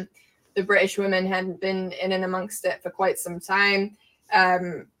slam. The British women hadn't been in and amongst it for quite some time.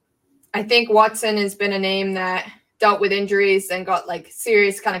 I think Watson has been a name that dealt with injuries and got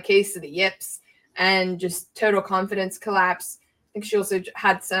serious kind of case of the yips and just total confidence collapse. I think she also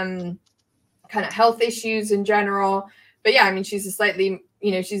had some kind of health issues in general. But yeah, I mean, she's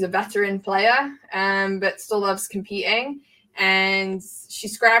she's a veteran player, but still loves competing. And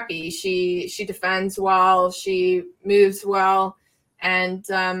she's scrappy. She defends well. She moves well. And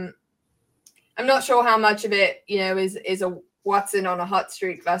I'm not sure how much of it, is a Watson on a hot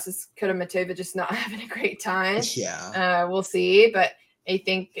streak versus Kudermetova just not having a great time. Yeah. We'll see. But I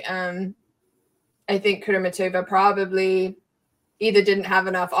think I think Kudermetova probably either didn't have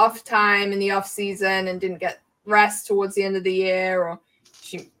enough off time in the off season and didn't get rest towards the end of the year, or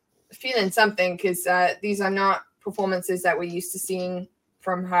she feeling something, because these are not performances that we're used to seeing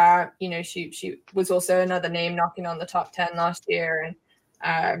from her. You know, she was also another name knocking on the top 10 last year,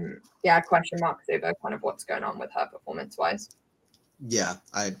 and question marks over kind of what's going on with her performance wise. Yeah,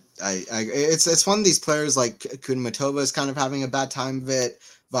 it's one of these players like Kudermetova is kind of having a bad time of it.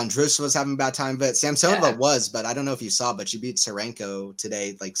 Vondrousova was having a bad time of it. Samsonova was, but I don't know if you saw, but she beat Tsurenko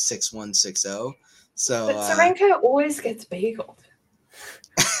today, like 6-1, 6-0. So, but Tsurenko always gets bageled.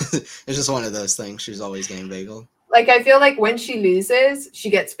 It's just one of those things. She's always getting bageled. Like, I feel like when she loses, she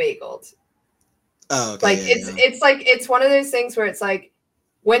gets bageled. Oh, okay. Like, it's one of those things where it's like,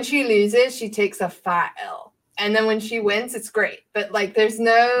 when she loses, she takes a fat L. And then when she wins, it's great. But, like, there's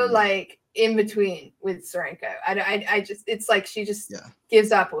no, like, in between with Tsurenko. I just, it's like she just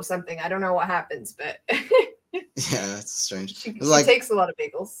gives up or something. I don't know what happens, but. Yeah, that's strange. She takes a lot of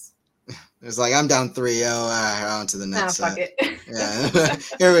bagels. It's like, I'm down 3-0, on to the next fuck it. Yeah,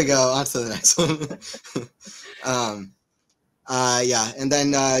 here we go, on to the next one. And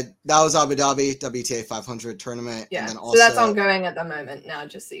then that was Abu Dhabi WTA 500 tournament. Yeah, and then also, so that's ongoing at the moment now,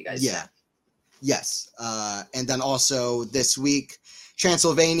 just so you guys know. Yes. And then also this week,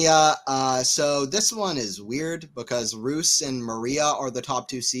 Transylvania. So this one is weird because Rus and Maria are the top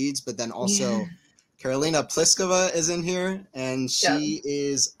 2 seeds, but then also Karolina Pliskova is in here, and she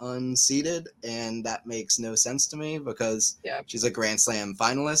is unseeded, and that makes no sense to me because she's a Grand Slam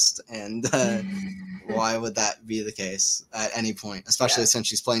finalist, and why would that be the case at any point, especially since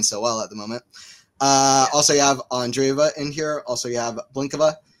she's playing so well at the moment. Also, you have Andreeva in here. Also, you have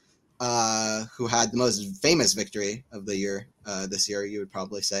Blinkova, who had the most famous victory of the year this year, you would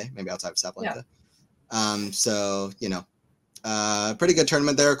probably say, maybe outside of Sabalenka. So, you know, pretty good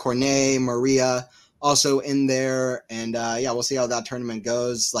tournament there. Cornet, Maria also in there. And, we'll see how that tournament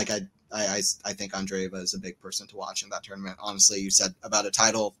goes. Like, I think Andreeva is a big person to watch in that tournament. Honestly, you said about a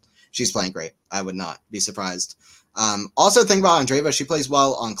title, she's playing great. I would not be surprised. Also, think about Andreeva. She plays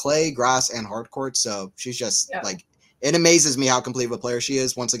well on clay, grass, and hard court. So she's just like, it amazes me how complete of a player she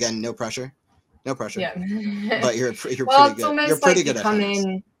is. Once again, no pressure. No pressure. Yeah. But you're pretty good. It's almost you're pretty like good you at come tennis.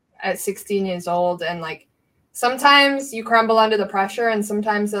 in at 16 years old and like sometimes you crumble under the pressure and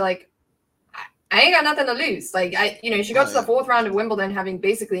sometimes they're like, I ain't got nothing to lose. Like she got to the 4th round of Wimbledon having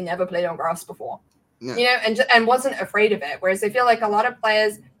basically never played on grass before. Yeah. You know, and wasn't afraid of it. Whereas I feel like a lot of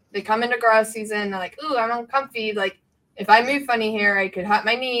players, they come into grass season, they're like, ooh, I'm uncomfy. Like if I move funny here, I could hurt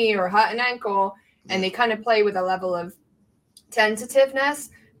my knee or hurt an ankle. And they kind of play with a level of tentativeness.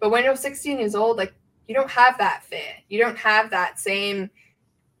 But when you're 16 years old, like you don't have that fear. You don't have that same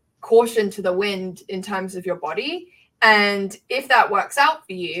caution to the wind in terms of your body. And if that works out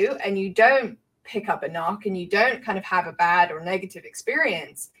for you and you don't pick up a knock and you don't kind of have a bad or negative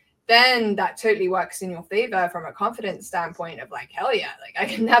experience, then that totally works in your favor from a confidence standpoint of like, hell yeah, like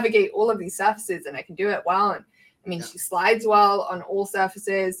I can navigate all of these surfaces and I can do it well. And I mean, she slides well on all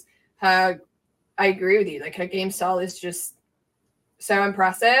surfaces. I agree with you. Like her game style is just so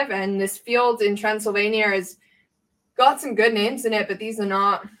impressive. And this field in Transylvania has got some good names in it, but these are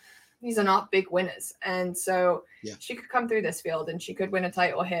not big winners. And so she could come through this field and she could win a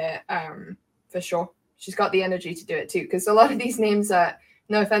title here for sure. She's got the energy to do it too. Because a lot of these names are,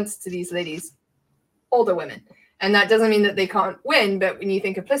 no offense to these ladies, older women. And that doesn't mean that they can't win. But when you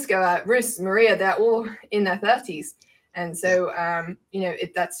think of Pliskova, Rus, Maria, they're all in their 30s. And so,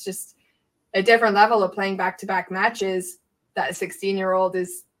 that's just a different level of playing back-to-back matches. That a 16-year-old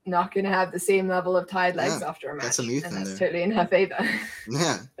is not going to have the same level of tired legs after a match. That's some youth and in that's there. Totally in her favor.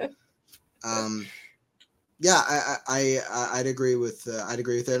 I'd agree with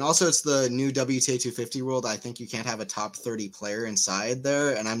it. And also, it's the new WTA 250 rule that I think you can't have a top 30 player inside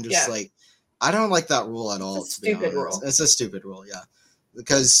there. And I'm just like, I don't like that rule at all. It's a stupid rule. It's a stupid rule,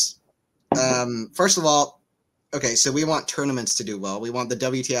 because first of all, okay, so we want tournaments to do well. We want the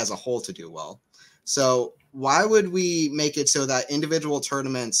WTA as a whole to do well. So why would we make it so that individual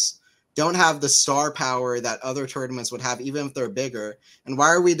tournaments don't have the star power that other tournaments would have, even if they're bigger? And why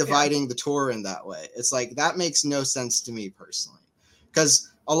are we dividing the tour in that way? It's like, that makes no sense to me personally.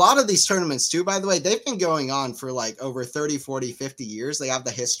 Because a lot of these tournaments too, by the way, they've been going on for like over 30, 40, 50 years. They have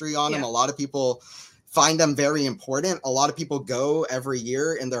the history on them. A lot of people find them very important. A lot of people go every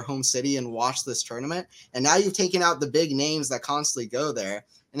year in their home city and watch this tournament. And now you've taken out the big names that constantly go there.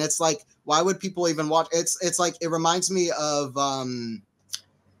 And it's like, why would people even watch? It's like, it reminds me of, for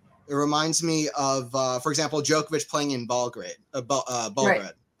example, Djokovic playing in Belgrade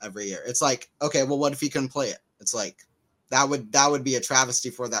every year. It's like, okay, well, what if he couldn't play it? It's like, That would be a travesty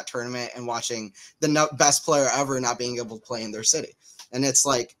for that tournament, and watching the best player ever not being able to play in their city. And it's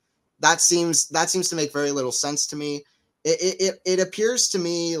like, that seems to make very little sense to me. It appears to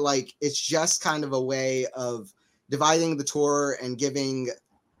me like it's just kind of a way of dividing the tour and giving,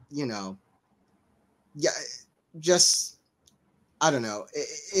 just, I don't know.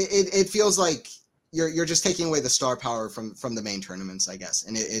 It feels like you're just taking away the star power from the main tournaments, I guess.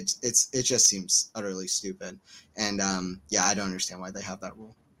 And it just seems utterly stupid. And I don't understand why they have that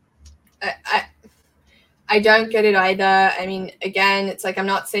rule. I don't get it either. I mean, again, it's like, I'm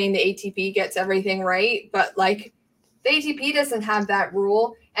not saying the ATP gets everything right, but like, the ATP doesn't have that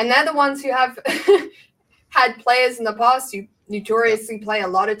rule, and they're the ones who have had players in the past who notoriously play a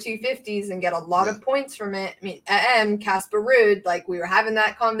lot of 250s and get a lot of points from it. I mean, Casper Ruud, like, we were having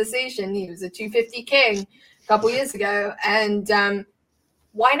that conversation. He was a 250 king a couple years ago, and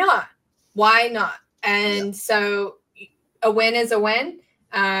why not? Why not? And so a win is a win.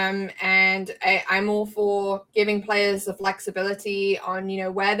 And I'm all for giving players the flexibility on,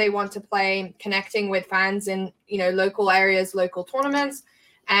 where they want to play, connecting with fans in, local areas, local tournaments.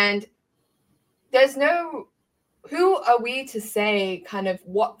 And who are we to say kind of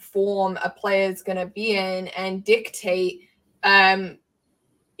what form a player is going to be in and dictate, how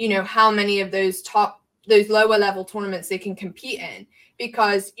many of those lower level tournaments they can compete in,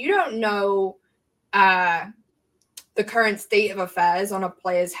 because you don't know, the current state of affairs on a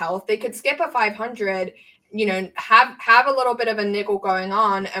player's health. They could skip a 500, have a little bit of a niggle going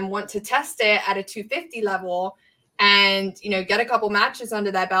on and want to test it at a 250 level and, get a couple matches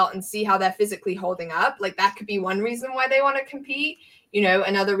under their belt and see how they're physically holding up. Like, that could be one reason why they want to compete.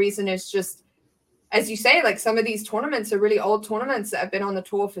 Another reason is just, as you say, like, some of these tournaments are really old tournaments that have been on the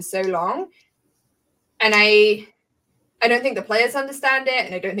tour for so long. And I don't think the players understand it,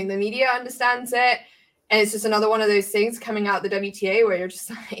 and I don't think the media understands it. And it's just another one of those things coming out the WTA where you're just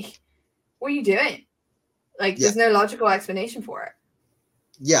like, what are you doing? Like, there's no logical explanation for it.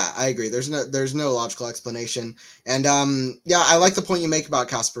 Yeah, I agree. There's no logical explanation. And I like the point you make about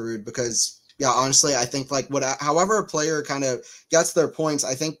Casper Ruud, because honestly, I think like however a player kind of gets their points,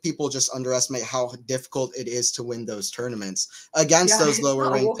 I think people just underestimate how difficult it is to win those tournaments against those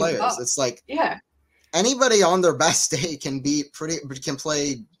lower ranked players. It's like, anybody on their best day can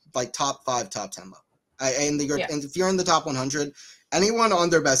play like top 5, top 10 level. And if you're in the top 100, anyone on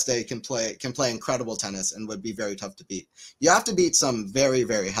their best day can play incredible tennis and would be very tough to beat. You have to beat some very,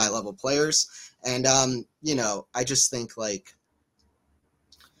 very high level players. And, I just think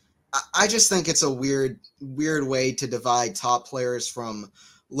it's a weird way to divide top players from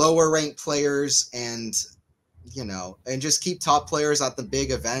lower ranked players, and just keep top players at the big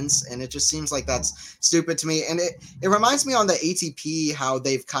events. And it just seems like that's stupid to me. And it reminds me on the ATP how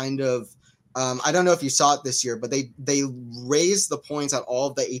they've kind of, I don't know if you saw it this year, but they raised the points at all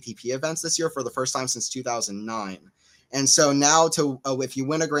of the ATP events this year for the first time since 2009. And so now if you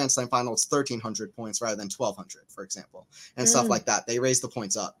win a Grand Slam final, it's 1,300 points rather than 1,200, for example, and stuff like that. They raised the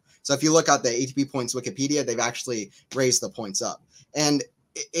points up. So if you look at the ATP points Wikipedia, they've actually raised the points up. And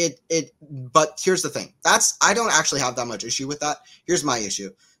but here's the thing. I don't actually have that much issue with that. Here's my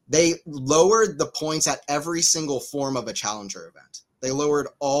issue. They lowered the points at every single form of a challenger event. They lowered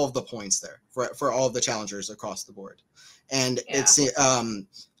all of the points there for all of the challengers across the board. And it's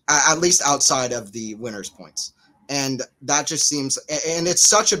at least outside of the winners' points. And that just seems, and it's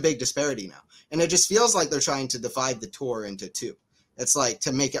such a big disparity now. And it just feels like they're trying to divide the tour into two. It's like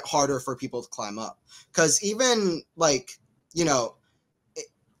to make it harder for people to climb up. Because even like,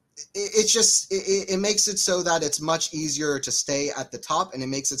 it makes it so that it's much easier to stay at the top, and it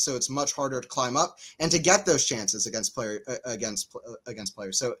makes it so it's much harder to climb up and to get those chances against players.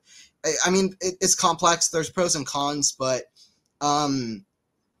 So, I mean, it's complex. There's pros and cons, but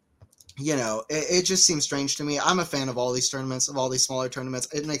it just seems strange to me. I'm a fan of all these tournaments, of all these smaller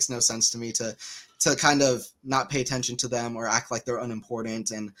tournaments. It makes no sense to me to kind of not pay attention to them or act like they're unimportant.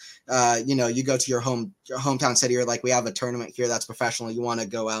 And, you go to your hometown city, or like, we have a tournament here that's professional. You want to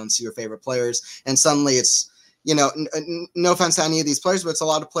go out and see your favorite players. And suddenly it's, no offense to any of these players, but it's a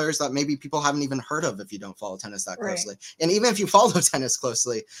lot of players that maybe people haven't even heard of if you don't follow tennis that closely. Right. And even if you follow tennis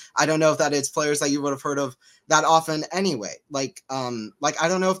closely, I don't know if that it's players that you would have heard of that often anyway. Like I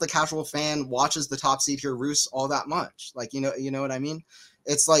don't know if the casual fan watches the top seed here, Rus, all that much. Like, you know what I mean?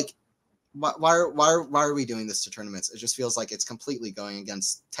 It's like, why are we doing this to tournaments? It just feels like it's completely going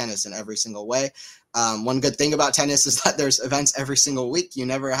against tennis in every single way. One good thing about tennis is that there's events every single week. You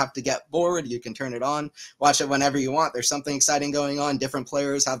never have to get bored. You can turn it on, watch it whenever you want. There's something exciting going on. Different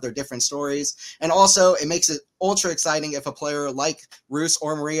players have their different stories. And also, it makes it ultra exciting if a player like Rus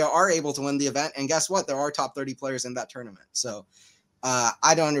or Maria are able to win the event. And guess what? There are top 30 players in that tournament. So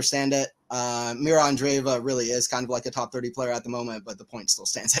I don't understand it. Mira Andreeva really is kind of like a top 30 player at the moment, but the point still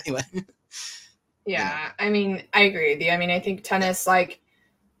stands anyway. Yeah, I mean, I agree with you. I mean, I think tennis, like,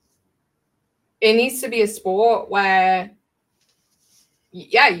 it needs to be a sport where,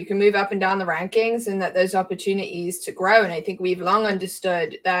 yeah, you can move up and down the rankings and that there's opportunities to grow. And I think we've long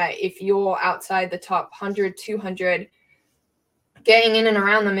understood that if you're outside the top 100, 200, getting in and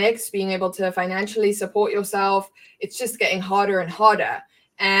around the mix, being able to financially support yourself, it's just getting harder and harder.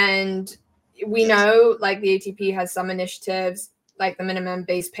 And we know, like, the ATP has some initiatives, like the minimum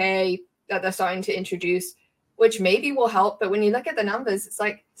base pay that they're starting to introduce, which maybe will help. But when you look at the numbers, it's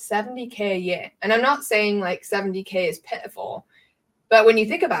like $70K a year. And I'm not saying like $70K is pitiful, but when you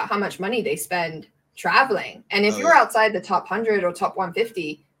think about how much money they spend traveling, and if you're outside the top 100 or top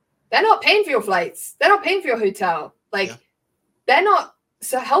 150, they're not paying for your flights. They're not paying for your hotel. Like, they're not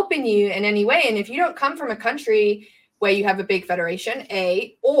helping you in any way. And if you don't come from a country where you have a big federation,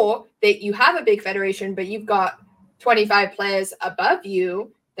 or that you have a big federation, but you've got 25 players above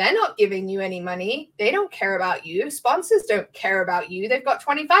you, they're not giving you any money. They don't care about you. Sponsors don't care about you. They've got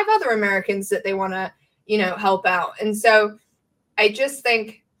 25 other Americans that they want to, help out. And so I just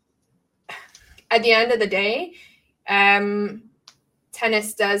think at the end of the day,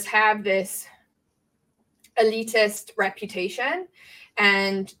 tennis does have this elitist reputation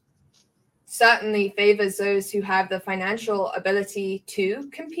and certainly favors those who have the financial ability to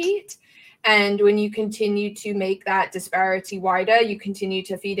compete. And when you continue to make that disparity wider, you continue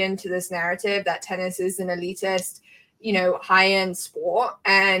to feed into this narrative that tennis is an elitist, high-end sport.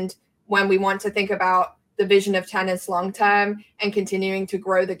 And when we want to think about the vision of tennis long-term and continuing to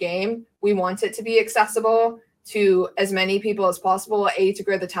grow the game, we want it to be accessible to as many people as possible, to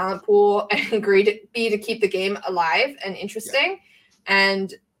grow the talent pool, and B, to keep the game alive and interesting.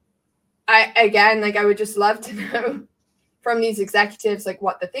 And I would just love to know from these executives, like,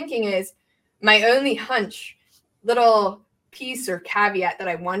 what the thinking is. My only hunch, little piece or caveat that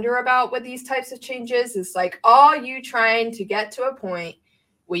I wonder about with these types of changes is, like, are you trying to get to a point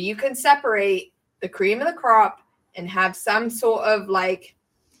where you can separate the cream of the crop and have some sort of like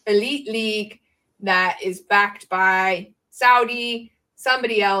elite league that is backed by Saudi,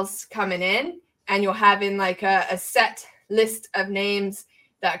 somebody else coming in, and you're having like a set list of names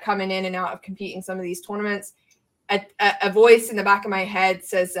that are coming in and out of competing some of these tournaments? A voice in the back of my head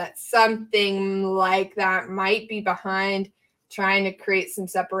says that something like that might be behind trying to create some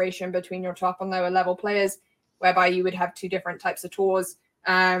separation between your top and lower level players, whereby you would have two different types of tours.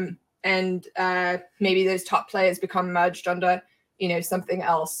 And maybe those top players become merged under, something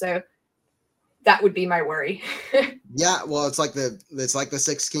else. So that would be my worry. Yeah, well, it's like the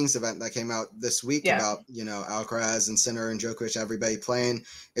Six Kings event that came out this week about, Alcaraz and Sinner and Djokovic, everybody playing.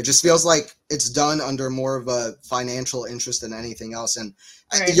 It just feels like it's done under more of a financial interest than anything else. And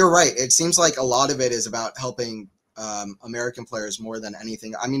You're right. It seems like a lot of it is about helping American players more than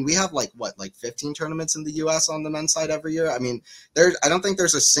anything. I mean, we have like 15 tournaments in the U.S. on the men's side every year. I mean, I don't think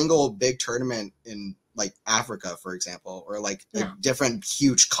there's a single big tournament in like Africa, for example, or like different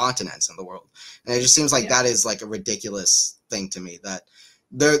huge continents in the world. And it just seems like that is like a ridiculous thing to me, that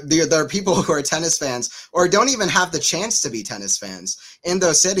there are people who are tennis fans or don't even have the chance to be tennis fans in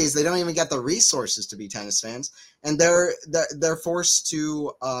those cities. They don't even get the resources to be tennis fans. And they're forced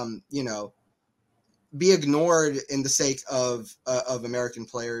to, be ignored in the sake of American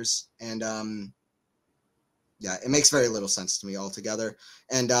players. And it makes very little sense to me altogether.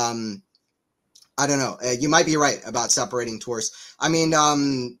 And I don't know. You might be right about separating tours. I mean,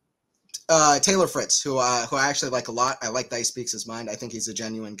 Taylor Fritz, who I actually like a lot. I like that he speaks his mind. I think he's a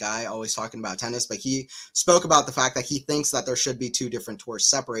genuine guy, always talking about tennis. But he spoke about the fact that he thinks that there should be two different tours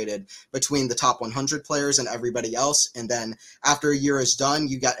separated between the top 100 players and everybody else. And then after a year is done,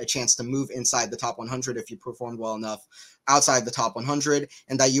 you get a chance to move inside the top 100 if you performed well enough outside the top 100,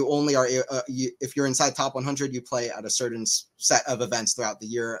 and that you only are if you're inside top 100, you play at a certain set of events throughout the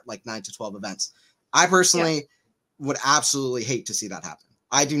year, like 9 to 12 events. I personally would absolutely hate to see that happen.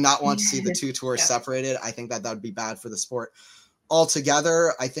 I do not want to see the two tours separated. I think that would be bad for the sport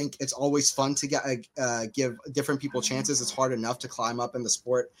altogether. I think it's always fun to give different people chances. It's hard enough to climb up in the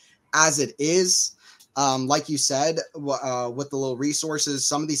sport as it is. Like you said, with the little resources,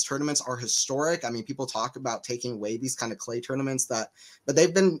 some of these tournaments are historic. I mean, people talk about taking away these kind of clay tournaments but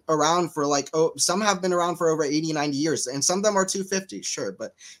they've been around for some have been around for over 80, 90 years, and some of them are 250, sure,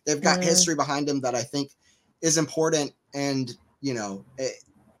 but they've got history behind them that I think is important. And,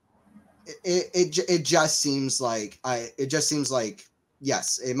 it just seems like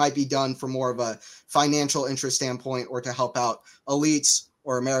yes, it might be done for more of a financial interest standpoint, or to help out elites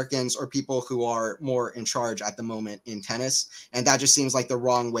or Americans or people who are more in charge at the moment in tennis. And that just seems like the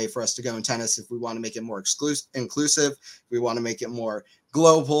wrong way for us to go in tennis if we want to make it more inclusive, if we want to make it more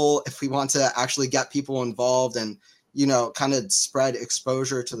global, if we want to actually get people involved and, kind of spread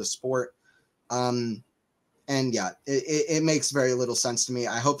exposure to the sport. And yeah, it makes very little sense to me.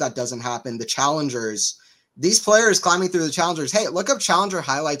 I hope that doesn't happen. The challengers, these players climbing through the challengers, hey, look up challenger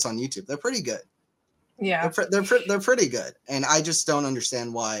highlights on YouTube. They're pretty good. Yeah, they're pretty good. And I just don't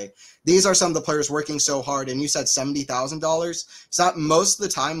understand why these are some of the players working so hard. And you said $70,000. So most of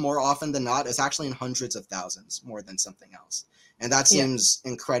the time, more often than not, it's actually in hundreds of thousands more than something else. And that seems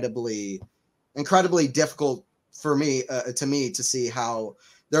incredibly difficult for me, to me, to see how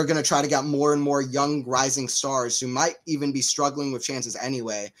they're going to try to get more and more young rising stars who might even be struggling with chances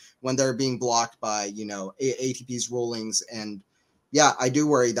anyway, when they're being blocked by, ATP's rulings. And yeah, I do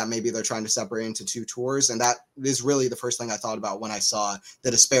worry that maybe they're trying to separate into two tours. And that is really the first thing I thought about when I saw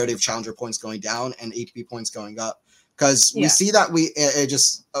the disparity of challenger points going down and ATP points going up. Because we see that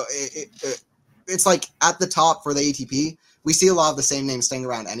it's like at the top for the ATP, we see a lot of the same names staying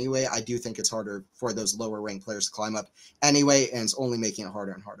around anyway. I do think it's harder for those lower ranked players to climb up anyway, and it's only making it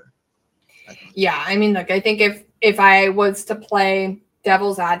harder and harder. Yeah, I mean, look, I think if I was to play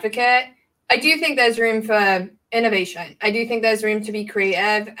devil's advocate, I do think there's room for innovation. I do think there's room to be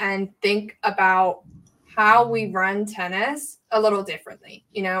creative and think about how we run tennis a little differently.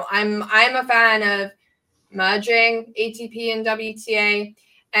 I'm a fan of merging ATP and WTA,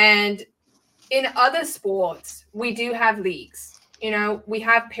 and in other sports, we do have leagues. We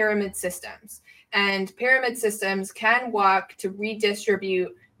have pyramid systems, and pyramid systems can work to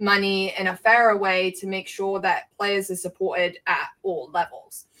redistribute money in a fairer way to make sure that players are supported at all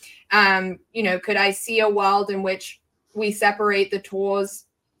levels. Could I see a world in which we separate the tours,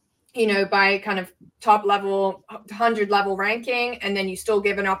 by kind of top level, 100 level ranking, and then you still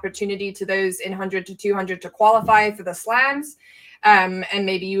give an opportunity to those in 100 to 200 to qualify for the slams? And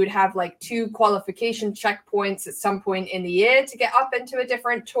maybe you would have like 2 qualification checkpoints at some point in the year to get up into a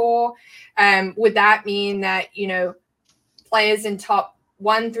different tour. Would that mean that, players in top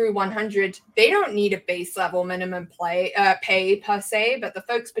 1 through 100, they don't need a base level minimum pay per se, but the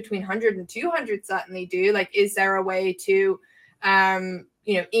folks between 100 and 200 certainly do? Like, is there a way to,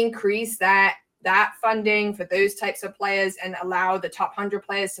 increase that funding for those types of players and allow the top 100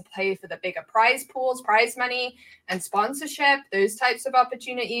 players to play for the bigger prize pools, prize money, and sponsorship, those types of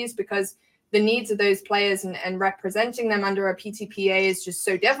opportunities? Because the needs of those players and representing them under a PTPA is just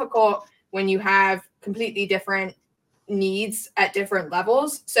so difficult when you have completely different needs at different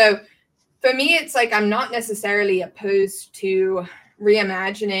levels. So for me, it's like, I'm not necessarily opposed to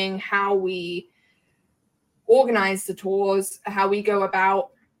reimagining how we organize the tours, how we go about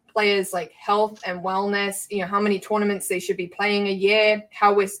players like health and wellness, how many tournaments they should be playing a year,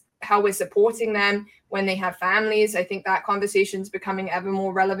 how we're supporting them when they have families. I think that conversation is becoming ever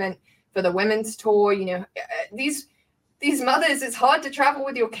more relevant for the women's tour. These mothers, it's hard to travel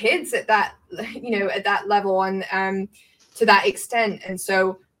with your kids at that, at that level and to that extent. And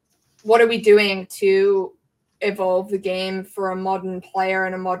so what are we doing to evolve the game for a modern player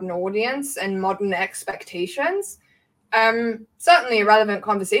and a modern audience and modern expectations? Certainly a relevant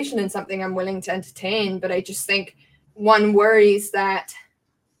conversation and something I'm willing to entertain, but I just think one worries that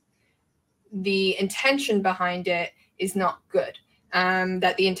the intention behind it is not good.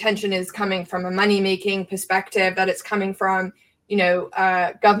 That the intention is coming from a money-making perspective, that it's coming from,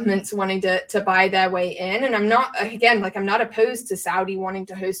 governments wanting to buy their way in. And I'm not opposed to Saudi wanting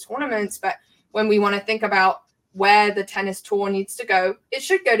to host tournaments, but when we want to think about where the tennis tour needs to go, it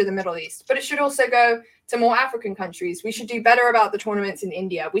should go to the Middle East, but it should also go to more African countries. We should do better about the tournaments in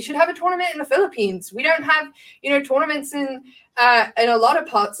India. We should have a tournament in the Philippines. We don't have, tournaments in a lot of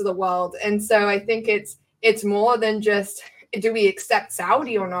parts of the world. And so I think it's more than just, do we accept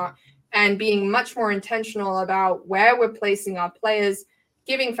Saudi or not? And being much more intentional about where we're placing our players,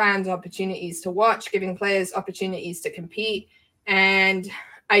 giving fans opportunities to watch, giving players opportunities to compete. And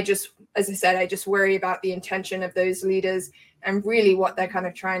as I said, I just worry about the intention of those leaders and really what they're kind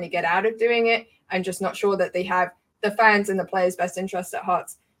of trying to get out of doing it. I'm just not sure that they have the fans and the players' best interests at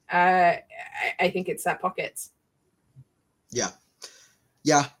heart. I think it's their pockets. Yeah.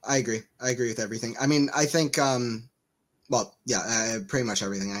 Yeah, I agree. I agree with everything. I mean, I think, well, yeah, pretty much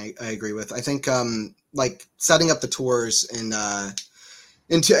everything I agree with. I think, like setting up the tours in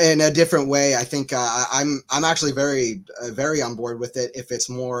a different way. I think I'm actually very on board with it if it's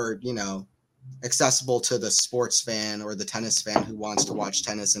more, accessible to the sports fan or the tennis fan who wants to watch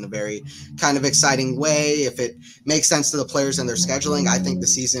tennis in a very kind of exciting way. If it makes sense to the players and their scheduling, I think the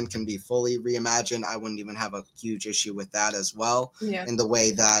season can be fully reimagined. I wouldn't even have a huge issue with that as well. Yeah. In the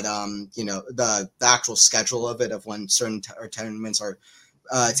way that the actual schedule of it, of when certain tournaments are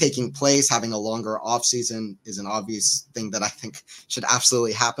taking place, having a longer off season is an obvious thing that I think should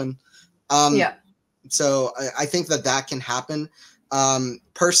absolutely happen. So I think that can happen.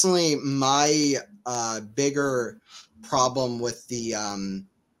 Personally, my bigger problem with the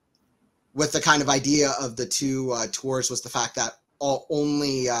kind of idea of the two tours was the fact that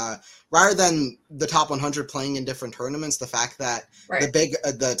only rather than the top 100 playing in different tournaments, the fact that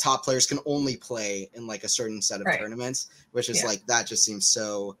the top players can only play in like a certain set of tournaments, which is like, that just seems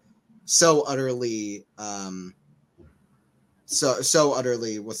so utterly so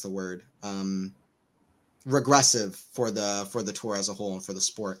utterly, what's the word, regressive for the tour as a whole and for the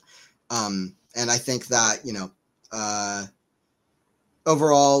sport. And I think that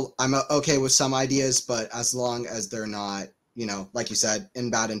overall I'm okay with some ideas, but as long as they're not, like you said,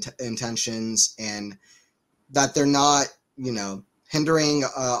 in bad intentions, and that they're not, hindering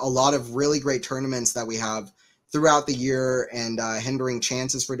a lot of really great tournaments that we have throughout the year, and hindering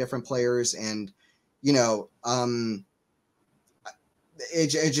chances for different players, and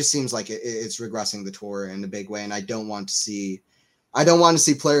it just seems like it's regressing the tour in a big way, and I don't want to see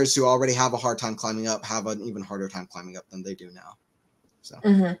players who already have a hard time climbing up have an even harder time climbing up than they do now. So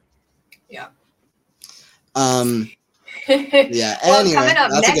yeah. Yeah. Well, anyway, coming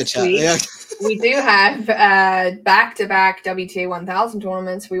up that's next a good chat. week, Yeah. we do have back-to-back WTA 1000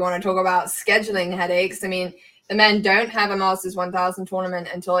 tournaments. We want to talk about scheduling headaches. I mean, the men don't have a Masters 1000 tournament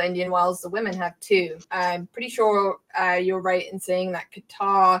until Indian Wells. The women have two. I'm pretty sure you're right in saying that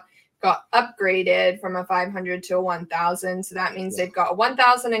Qatar got upgraded from a 500 to a 1000. So that means they've got a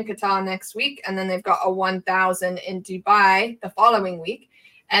 1000 in Qatar next week, and then they've got a 1000 in Dubai the following week.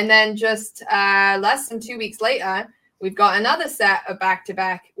 And then just less than 2 weeks later, we've got another set of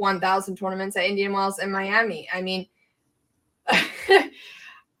back-to-back 1000 tournaments at Indian Wells in Miami. I mean,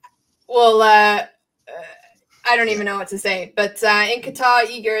 well, I don't even know what to say. But in Qatar,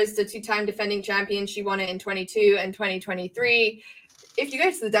 Iga is the two-time defending champion. She won it in 22 and 2023. If you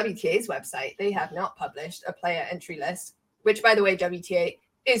go to the WTA's website, they have not published a player entry list, which, by the way, WTA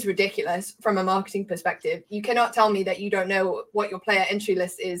is ridiculous from a marketing perspective. You cannot tell me that you don't know what your player entry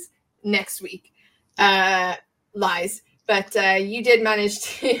list is next week. Lies. But you did manage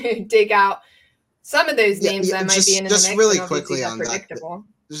to dig out some of those names that might be in the mix. Just really quickly on that.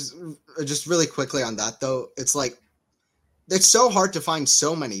 Just really quickly on that, though, it's like, it's so hard to find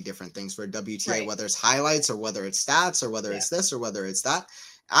so many different things for WTA, whether it's highlights or whether it's stats or whether it's this or whether it's that.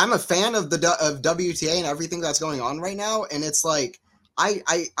 I'm a fan of of WTA and everything that's going on right now, and it's like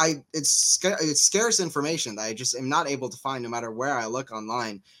it's scarce information that I just am not able to find no matter where I look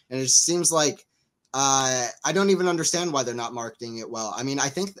online, and it just seems like I don't even understand why they're not marketing it well. I mean, I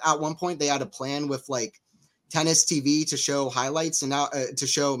think at one point they had a plan with like Tennis TV to show highlights and now to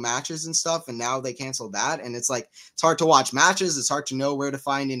show matches and stuff, and now they canceled that, and it's like, it's hard to watch matches, it's hard to know where to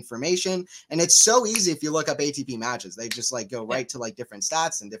find information, and it's so easy if you look up ATP matches, they just like go right to like different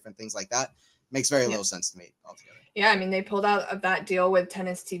stats and different things like that. Makes very little sense to me altogether. Yeah, I mean, they pulled out of that deal with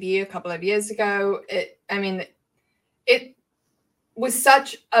Tennis TV a couple of years ago. It was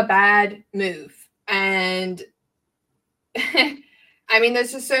such a bad move, and I mean,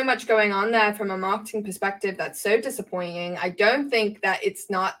 there's just so much going on there from a marketing perspective that's so disappointing. I don't think that it's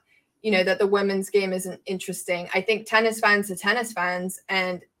not, that the women's game isn't interesting. I think tennis fans are tennis fans,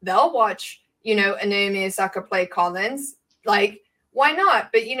 and they'll watch, a Naomi Osaka play Collins. Like, why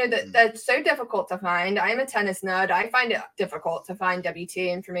not? But, that's so difficult to find. I'm a tennis nerd. I find it difficult to find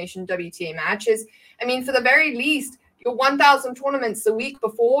WTA information, WTA matches. I mean, for the very least, your 1000 tournaments the week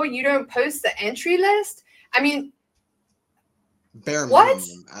before, you don't post the entry list. I mean, bare what?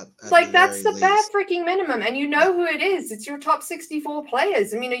 Like, that's the bare freaking minimum. And you know who it is. It's your top 64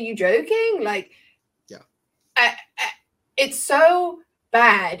 players. I mean, are you joking? Like, it's so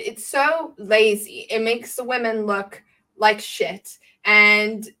bad. It's so lazy. It makes the women look like shit.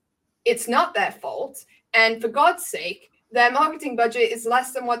 And it's not their fault. And for God's sake, their marketing budget is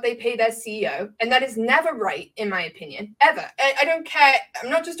less than what they pay their CEO. And that is never right, in my opinion, ever. I don't care. I'm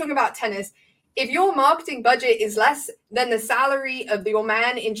not just talking about tennis. If your marketing budget is less than the salary of your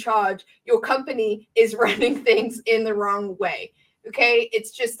man in charge, your company is running things in the wrong way. Okay,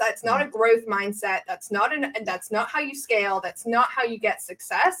 it's just that's not a growth mindset. That's not how you scale. That's not how you get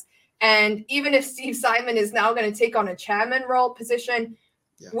success. And even if Steve Simon is now going to take on a chairman role position,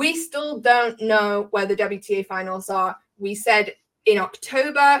 we still don't know where the WTA finals are. We said in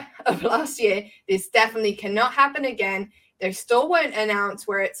October of last year, this definitely cannot happen again. They still won't announce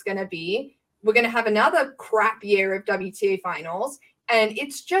where it's going to be. We're going to have another crap year of WTA finals, and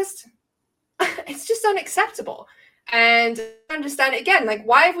it's just unacceptable. And I understand again, like,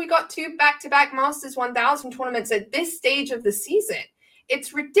 why have we got 2 back-to-back Masters 1000 tournaments at this stage of the season?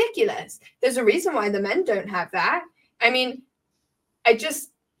 It's ridiculous. There's a reason why the men don't have that. I mean,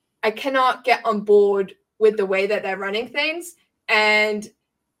 I cannot get on board with the way that they're running things. And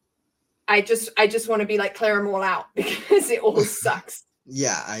I just want to be like, clear them all out because it all sucks.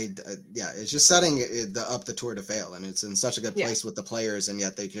 Yeah, it's just setting up the tour to fail, and it's in such a good place with the players, and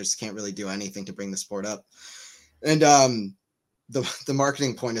yet they just can't really do anything to bring the sport up. And the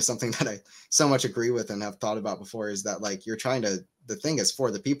marketing point is something that I so much agree with and have thought about before, is that like you're trying to, the thing is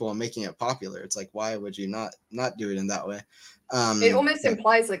for the people and making it popular. It's like, why would you not do it in that way? It almost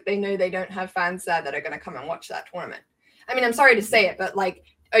implies like they know they don't have fans there that are going to come and watch that tournament. I mean, I'm sorry to say it, but like,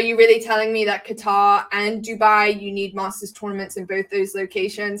 are you really telling me that Qatar and Dubai, you need Masters tournaments in both those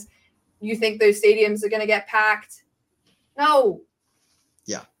locations? You think those stadiums are going to get packed? No.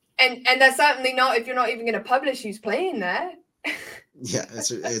 Yeah. And that's certainly not if you're not even going to publish who's playing there. Yeah,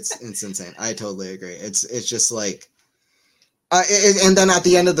 it's insane. I totally agree. It's just like, and then at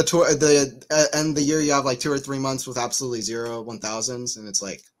the end of the tour, end of the year, you have like 2 or 3 months with absolutely 0 1000s, and it's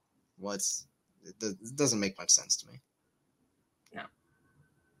like, it doesn't make much sense to me. No,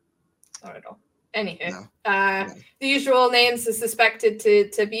 not at all. Anywho, no. The usual names are suspected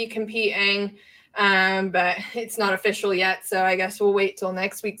to be competing, but it's not official yet, so I guess we'll wait till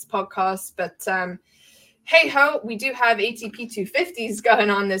next week's podcast. But hey ho, we do have ATP 250s going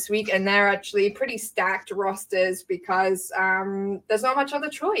on this week, and they're actually pretty stacked rosters because there's not much other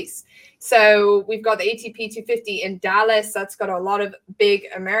choice. So we've got the ATP 250 in Dallas. That's got a lot of big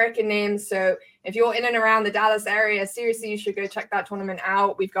American names. So if you're in and around the Dallas area, seriously, you should go check that tournament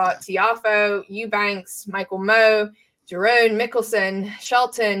out. We've got Tiafoe, Eubanks, Michael Mmoh, Jerome, Mickelson,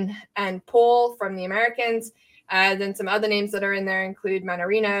 Shelton, and Paul from the Americans. Then some other names that are in there include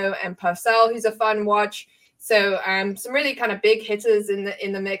Manarino and Purcell, who's a fun watch. So some really kind of big hitters in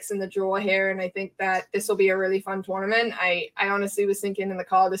the mix in the draw here. And I think that this will be a really fun tournament. I honestly was thinking in the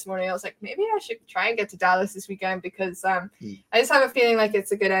car this morning, I was like, maybe I should try and get to Dallas this weekend because I just have a feeling like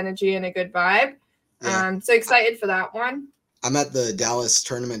it's a good energy and a good vibe. Yeah. So excited for that one. I met the Dallas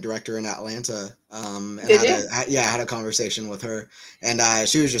tournament director in Atlanta. And I had a conversation with her, and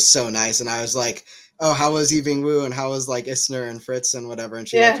she was just so nice. And I was like, oh, how was Yibing Wu and how was like Isner and Fritz and whatever? And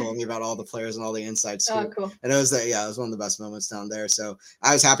she told me about all the players and all the inside scoop. Oh, cool. And it was one of the best moments down there. So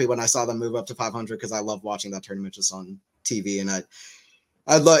I was happy when I saw them move up to 500 because I love watching that tournament just on TV. And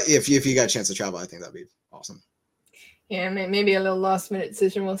I'd love if you got a chance to travel, I think that'd be awesome. Yeah, maybe a little last minute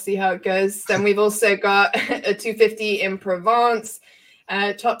decision. We'll see how it goes. Then we've also got a 250 in Provence.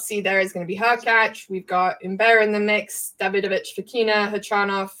 Top seed there is going to be Hurkacz. We've got Humbert in the mix, Davidovich, Fokina,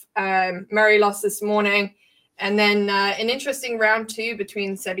 Hachanov. Murray lost this morning. And then an interesting round 2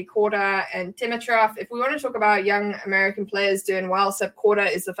 between Sebi Korda and Dimitrov. If we want to talk about young American players doing well, Seb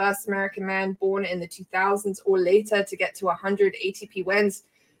Korda is the first American man born in the 2000s or later to get to 100 ATP wins.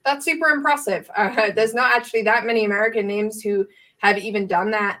 That's super impressive. There's not actually that many American names who have even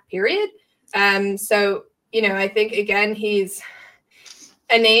done that, period. So, I think, again, he's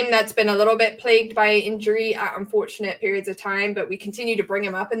a name that's been a little bit plagued by injury at unfortunate periods of time, but we continue to bring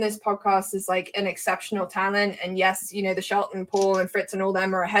him up in this podcast as like an exceptional talent. And yes, the Shelton, Paul, and Fritz and all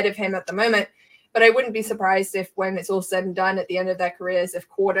them are ahead of him at the moment. But I wouldn't be surprised if when it's all said and done at the end of their careers, if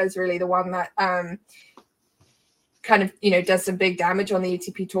Korda is really the one that kind of, does some big damage on the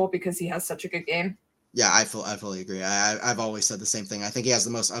ATP tour because he has such a good game. Yeah, I fully agree. I've always said the same thing. I think he has the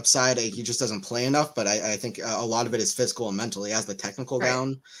most upside. He just doesn't play enough, but I think a lot of it is physical and mental. He has the technical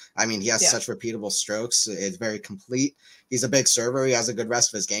down. I mean, he has such repeatable strokes. It's very complete. He's a big server. He has a good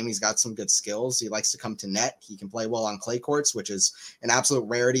rest of his game. He's got some good skills. He likes to come to net. He can play well on clay courts, which is an absolute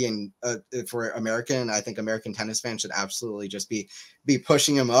rarity and for American. I think American tennis fans should absolutely just be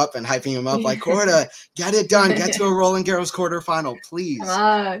pushing him up and hyping him up like, Korda, get it done. Get to a Roland Garros quarterfinal, please.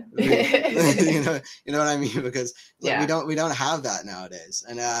 You know what I mean? Because we don't have that nowadays.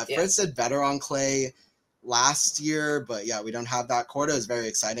 And Fritz did better on clay last year, but we don't have that. Korda is very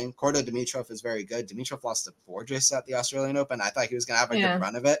exciting. Korda Dimitrov is very good. Dimitrov lost to Borges at the Australian Open. I thought he was going to have a good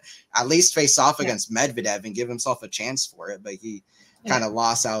run of it, at least face off against Medvedev and give himself a chance for it, but he kind of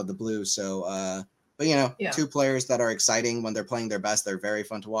lost out of the blue. So, But, two players that are exciting when they're playing their best. They're very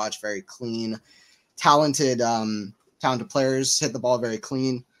fun to watch, very clean, talented players, hit the ball very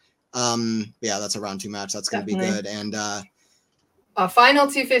clean. That's a round 2 match. That's going to be good. And our final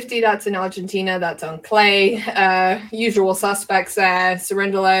 250, that's in Argentina. That's on clay. Usual suspects there: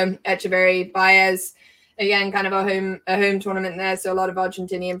 Cerundolo, Echeverry, Baez. Again, kind of a home tournament there, so a lot of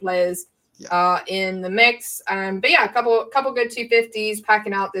Argentinian players are in the mix. But a couple good 250s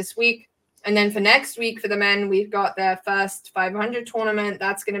packing out this week. And then for next week for the men, we've got their first 500 tournament.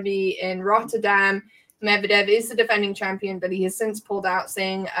 That's going to be in Rotterdam. Medvedev is the defending champion, but he has since pulled out,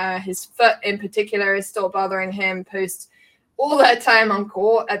 saying his foot in particular is still bothering him post all that time on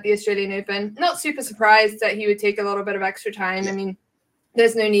court at the Australian Open. Not super surprised that he would take a little bit of extra time. I mean,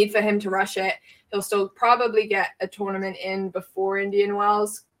 there's no need for him to rush it. He'll still probably get a tournament in before Indian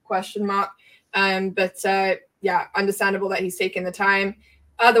Wells, ? Understandable that he's taking the time.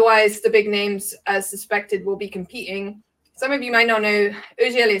 Otherwise, the big names, as suspected, will be competing. Some of you might not know,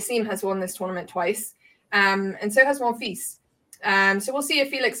 Auger-Aliassime has won this tournament twice, and so has Monfils. So we'll see if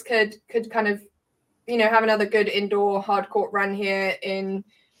Felix could kind of, have another good indoor hard court run here in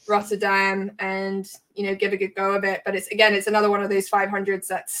Rotterdam and, give a good go of it. But it's another one of those 500s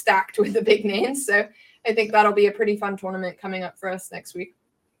that's stacked with the big names. So I think that'll be a pretty fun tournament coming up for us next week.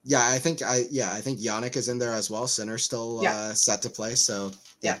 Yeah, I think Yannick is in there as well. Sinner's still set to play. So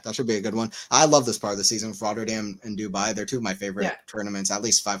that should be a good one. I love this part of the season. Rotterdam and Dubai, they're two of my favorite tournaments, at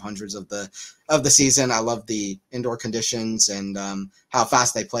least 500s of the season. I love the indoor conditions and how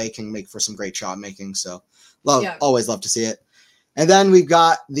fast they play can make for some great shot making. So always love to see it. And then we've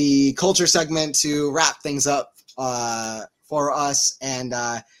got the culture segment to wrap things up for us. And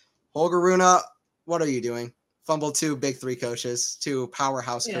Holger Rune, what are you doing? Fumbled 2 big 3 coaches, 2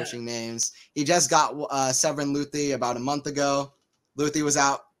 powerhouse coaching names. He just got Severin Luthi about a month ago. Luthi was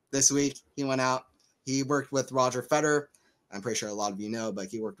out this week. He went out. He worked with Roger Federer. I'm pretty sure a lot of you know, but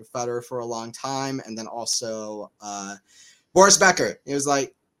he worked with Federer for a long time. And then also Boris Becker. He was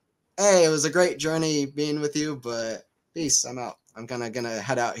like, hey, it was a great journey being with you, but peace, I'm out. I'm gonna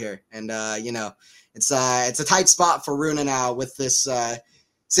head out here. And, it's a tight spot for Rune now with this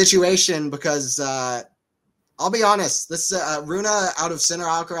situation because I'll be honest, this Rune out of Sinner,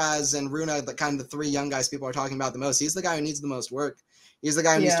 Alcaraz, and Rune, the kind of the 3 young guys people are talking about the most. He's the guy who needs the most work. He's the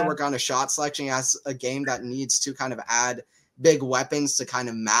guy who needs to work on his shot selection. He has a game that needs to kind of add big weapons to kind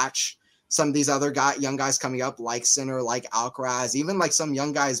of match some of these other young guys coming up, like Sinner, like Alcaraz, even like some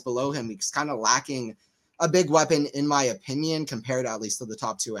young guys below him. He's kind of lacking a big weapon, in my opinion, compared at least to the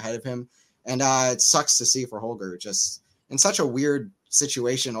top 2 ahead of him. And it sucks to see for Holger, just in such a weird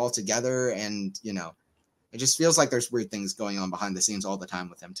situation altogether. And, it just feels like there's weird things going on behind the scenes all the time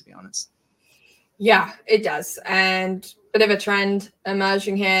with him, to be honest. Yeah, it does. And a bit of a trend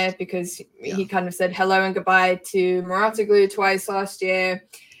emerging here because he kind of said hello and goodbye to Muratoglu twice last year.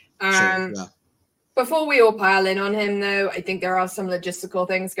 Before we all pile in on him, though, I think there are some logistical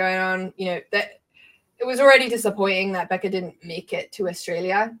things going on. That it was already disappointing that Becker didn't make it to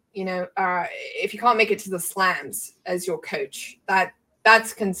Australia. If you can't make it to the slams as your coach,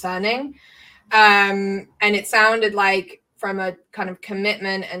 that's concerning. And it sounded like from a kind of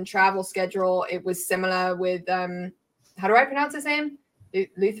commitment and travel schedule, it was similar with, how do I pronounce his name?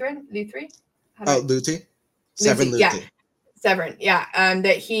 Luthi? Luthi. Severin Luthi. Yeah. Severin. Yeah.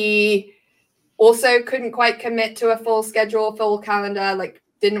 That he also couldn't quite commit to a full schedule, full calendar, like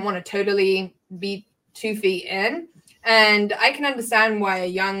didn't want to totally be 2 feet in. And I can understand why a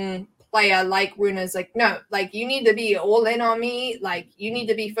young player like Rune is like, no, like you need to be all in on me. Like you need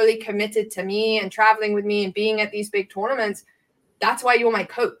to be fully committed to me and traveling with me and being at these big tournaments. That's why you're my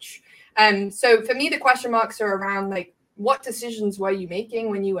coach. So for me, the question marks are around like, what decisions were you making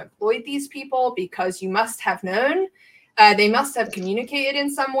when you employed these people? Because you must have known, they must have communicated in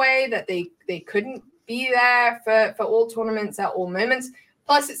some way that they couldn't be there for all tournaments at all moments.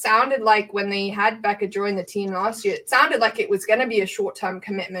 Plus, it sounded like when they had Becker join the team last year, it sounded like it was going to be a short-term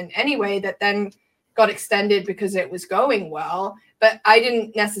commitment anyway that then got extended because it was going well. But I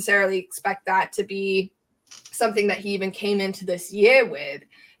didn't necessarily expect that to be something that he even came into this year with.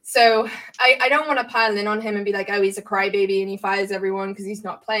 So I don't want to pile in on him and be like, oh, he's a crybaby and he fires everyone because he's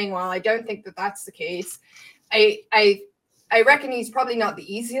not playing well. I don't think that that's the case. I reckon he's probably not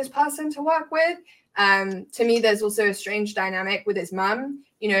the easiest person to work with. To me, there's also a strange dynamic with his mum.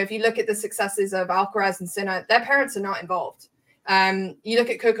 If you look at the successes of Alcaraz and Sinner, their parents are not involved. You look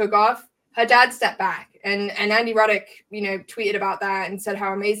at Coco Gauff, her dad stepped back, and Andy Roddick, tweeted about that and said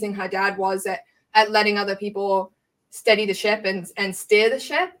how amazing her dad was at letting other people steady the ship and steer the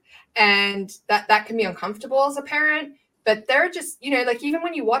ship, and that can be uncomfortable as a parent. But they're just, like even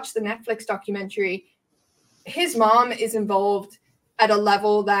when you watch the Netflix documentary, his mom is involved at a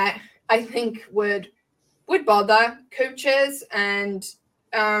level that I think would bother coaches, and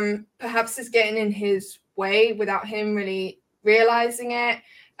perhaps is getting in his way without him really realizing it.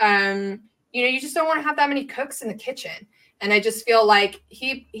 You just don't want to have that many cooks in the kitchen. And I just feel like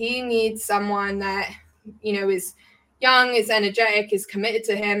he needs someone that, is young, is energetic, is committed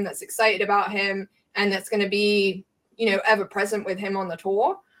to him, that's excited about him, and that's going to be, ever present with him on the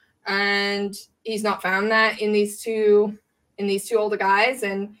tour. And he's not found that in these two older guys.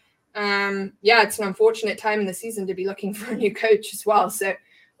 And it's an unfortunate time in the season to be looking for a new coach as well. So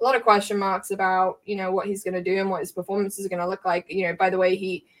a lot of question marks about, what he's going to do and what his performances are going to look like. By the way,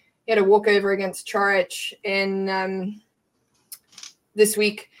 he had a walkover against Chorich in this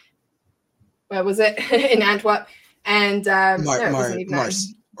week. Where was it? In Antwerp. And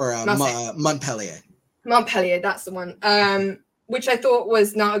Montpellier. Montpellier, that's the one. Which I thought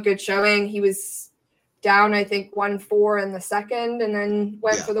was not a good showing. He was down, I think, 1-4 in the second, and then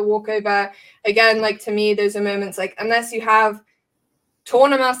went for the walkover. Again, like, to me, those are moments like, unless you have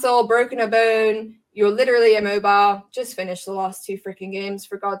torn a muscle, broken a bone, you're literally immobile, just finish the last 2 freaking games,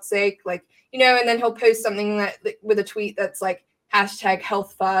 for God's sake. Like, and then he'll post something that with a tweet that's like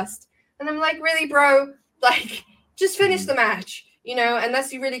 #health first. And I'm like, really, bro? Like, just finish the match,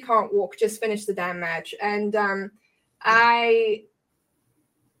 unless you really can't walk, just finish the damn match. And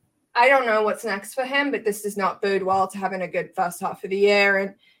I don't know what's next for him, but this does not bode well to having a good first half of the year.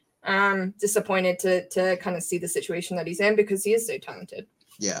 And I'm disappointed to kind of see the situation that he's in, because he is so talented.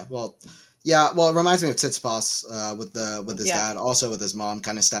 Well, it reminds me of Tsitsipas with his dad, also with his mom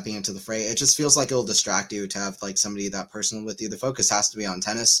kind of stepping into the fray. It just feels like it'll distract you to have like somebody that personal with you. The focus has to be on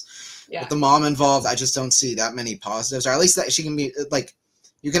tennis. With the mom involved, I just don't see that many positives, or at least that she can be like,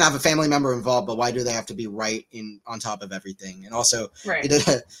 you can have a family member involved, but why do they have to be on top of everything? And also, he did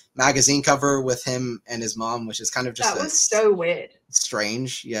a magazine cover with him and his mom, which is kind of just that was so weird,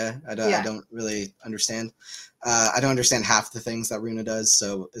 strange. I don't really understand. I don't understand half the things that Rune does,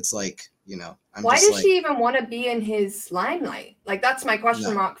 so it's like, why does she even want to be in his limelight? Like, that's my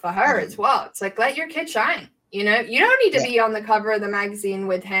question mark for her as well. It's like, let your kid shine. You don't need to be on the cover of the magazine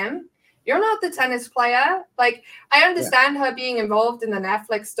with him. You're not the tennis player. Like, I understand her being involved in the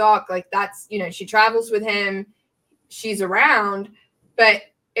Netflix doc. Like, that's, she travels with him, she's around, but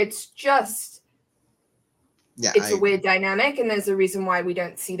it's just, it's a weird dynamic. And there's a reason why we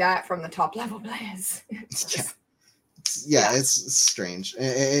don't see that from the top level players. It's strange.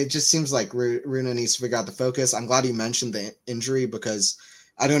 It just seems like Rune needs to figure out the focus. I'm glad you mentioned the injury, because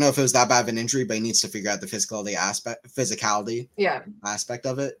I don't know if it was that bad of an injury, but he needs to figure out the physicality aspect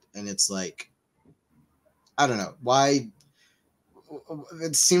of it. And it's like, I don't know why.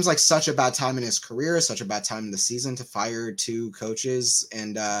 It seems like such a bad time in his career, such a bad time in the season to fire 2 coaches.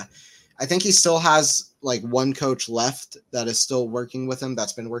 And I think he still has like 1 coach left that is still working with him,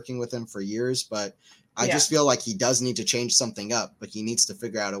 that's been working with him for years. But I just feel like he does need to change something up, but he needs to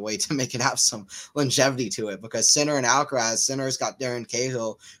figure out a way to make it have some longevity to it, because Sinner and Alcaraz, Sinner's got Darren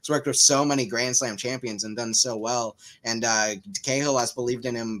Cahill, who's worked with so many Grand Slam champions and done so well. And Cahill has believed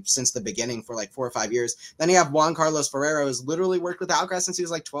in him since the beginning for like 4 or 5 years. Then you have Juan Carlos Ferrero, who's literally worked with Alcaraz since he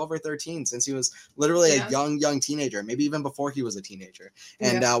was like 12 or 13, since he was literally a young teenager, maybe even before he was a teenager.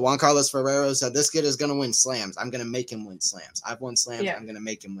 And Juan Carlos Ferrero said, this kid is going to win slams. I'm going to make him win slams. I've won slams. I'm going to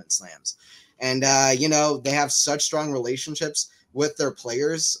make him win slams. And, they have such strong relationships with their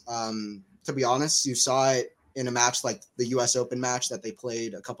players. To be honest, you saw it in a match like the U.S. Open match that they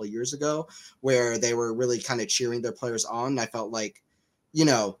played a couple of years ago, where they were really kind of cheering their players on. I felt like,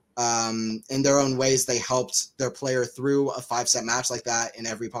 in their own ways, they helped their player through a 5-set match like that in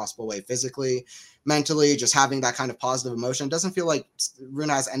every possible way, physically, mentally, just having that kind of positive emotion. It doesn't feel like Rune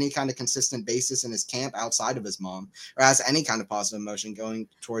has any kind of consistent basis in his camp outside of his mom, or has any kind of positive emotion going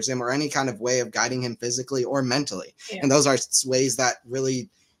towards him, or any kind of way of guiding him physically or mentally. And those are ways that really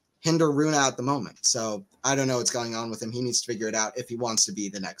hinder Rune at the moment. So I don't know what's going on with him. He needs to figure it out if he wants to be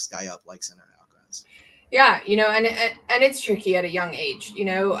the next guy up like Sinner. Yeah, and it's tricky at a young age.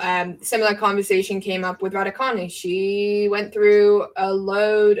 Similar conversation came up with Raducanu. She went through a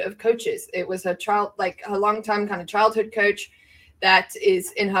load of coaches. It was her longtime kind of childhood coach that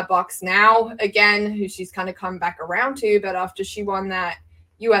is in her box now again, who she's kind of come back around to. But after she won that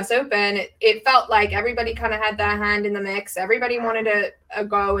U.S. Open, it felt like everybody kind of had their hand in the mix. Everybody wanted a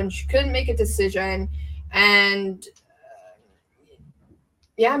go, and she couldn't make a decision. And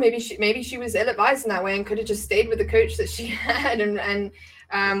maybe she was ill-advised in that way and could have just stayed with the coach that she had and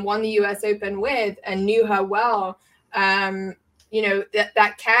won the U.S. Open with, and knew her well.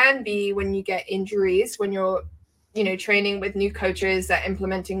 That can be when you get injuries, when you're training with new coaches, that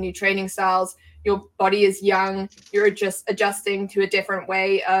implementing new training styles. Your body is young. You're just adjusting to a different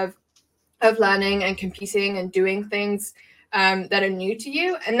way of learning and competing and doing things that are new to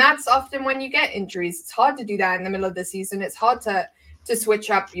you. And that's often when you get injuries. It's hard to do that in the middle of the season. It's hard to switch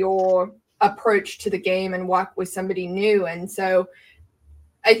up your approach to the game and work with somebody new. And so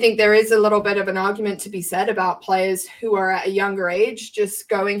I think there is a little bit of an argument to be said about players who are at a younger age just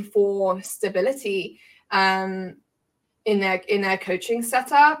going for stability in their coaching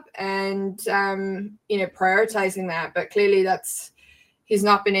setup and prioritizing that. But clearly he's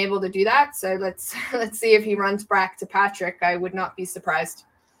not been able to do that. So let's see if he runs back to Patrick. I would not be surprised.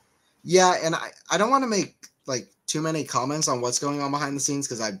 Yeah, and I don't want to make like too many comments on what's going on behind the scenes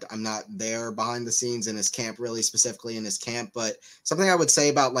because I'm not there behind the scenes in his camp, really specifically in his camp. But something I would say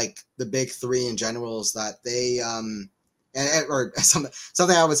about like the big three in general is that they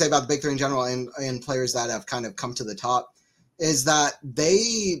something I would say about the big three in general and players that have kind of come to the top is that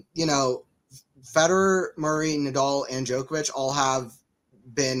they, Federer, Murray, Nadal, and Djokovic all had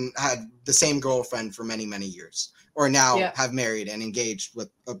the same girlfriend for many, many years, or now have married and engaged with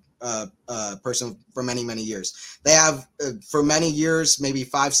a person for many, many years. They have for many years, maybe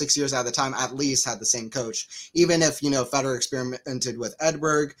 5-6 years at a time, at least had the same coach. Even if, Federer experimented with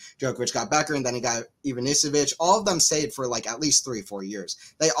Edberg, Djokovic got Becker, and then he got Ivanisevic, all of them stayed for like at least 3-4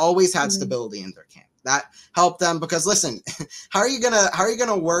 years. They always had stability in their camp. That helped them because listen, how are you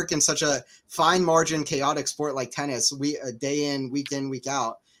gonna work in such a fine margin, chaotic sport like tennis, day in, week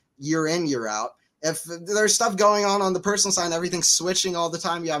out, year in, year out? If there's stuff going on the personal side, everything's switching all the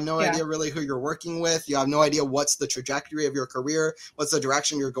time, you have no idea really who you're working with. You have no idea what's the trajectory of your career, what's the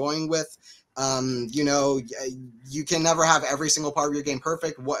direction you're going with. You can never have every single part of your game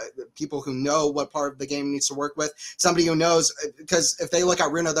perfect. People who know what part of the game needs to work with, somebody who knows, because if they look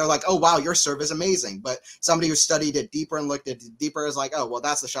at Rune, they're like, oh wow, your serve is amazing. But somebody who studied it deeper and looked at it deeper is like, oh well,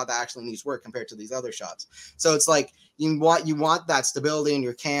 that's the shot that actually needs work compared to these other shots. So it's like you want that stability in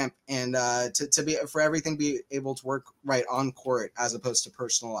your camp and to be for everything be able to work right on court as opposed to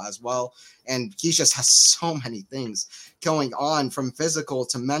personal as well. And he just has so many things going on from physical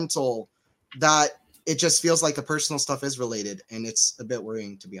to mental that it just feels like the personal stuff is related, and it's a bit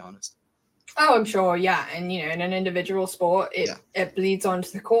worrying, to be honest. Oh, I'm sure, yeah. And, in an individual sport, it bleeds onto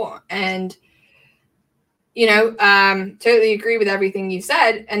the court. And, totally agree with everything you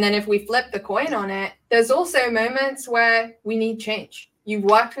said. And then if we flip the coin on it, there's also moments where we need change. You've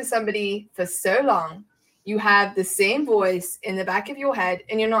worked with somebody for so long. You have the same voice in the back of your head,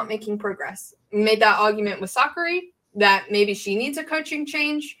 and you're not making progress. We made that argument with Sakari that maybe she needs a coaching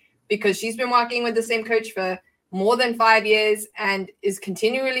change, because she's been working with the same coach for more than 5 years and is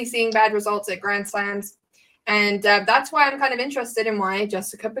continually seeing bad results at Grand Slams. And that's why I'm kind of interested in why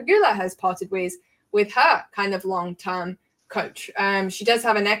Jessica Pegula has parted ways with her kind of long-term coach. She does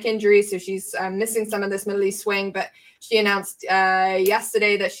have a neck injury, so she's missing some of this Middle East swing, but she announced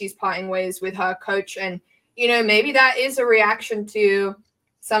yesterday that she's parting ways with her coach. And, maybe that is a reaction to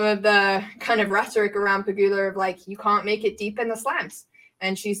some of the kind of rhetoric around Pegula of like, you can't make it deep in the slams.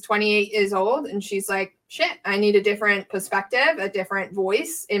 And she's 28 years old, and she's like, shit, I need a different perspective, a different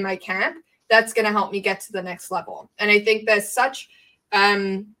voice in my camp that's going to help me get to the next level. And I think there's such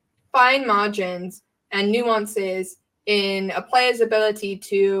fine margins and nuances in a player's ability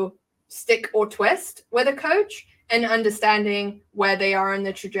to stick or twist with a coach and understanding where they are in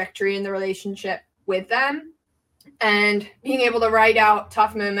the trajectory in the relationship with them and being able to ride out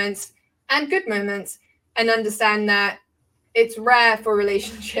tough moments and good moments and understand that it's rare for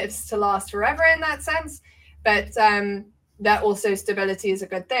relationships to last forever in that sense, but that also stability is a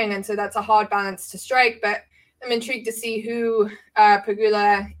good thing. And so that's a hard balance to strike, but I'm intrigued to see who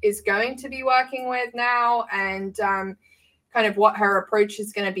Pegula is going to be working with now and kind of what her approach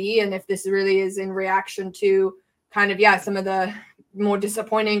is going to be. And if this really is in reaction to kind of, some of the more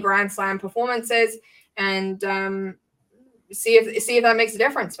disappointing Grand Slam performances and see if that makes a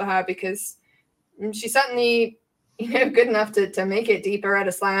difference for her, because she certainly good enough to make it deeper at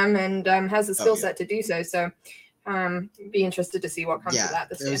a slam and has the skill set to do so. So be interested to see what comes of that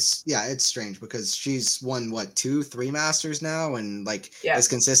this year. Yeah, it's strange because she's won, 2-3 Masters now and is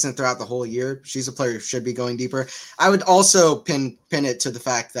consistent throughout the whole year. She's a player who should be going deeper. I would also pin it to the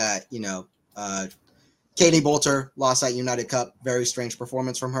fact that, Katie Boulter lost that United Cup. Very strange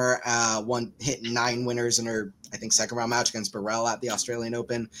performance from her. Hit 9 winners in her, I think, second round match against Burrell at the Australian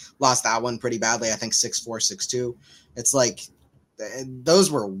Open. Lost that one pretty badly. I think 6-4, 6-2. It's like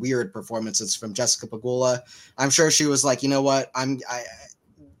those were weird performances from Jessica Pegula. I'm sure she was like, you know what, I'm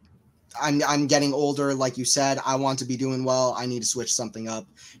getting older, like you said. I want to be doing well. I need to switch something up.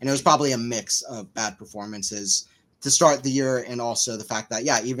 And it was probably a mix of bad performances to start the year, and also the fact that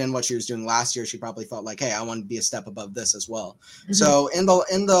even what she was doing last year, she probably felt like, hey, I want to be a step above this as well. Mm-hmm. So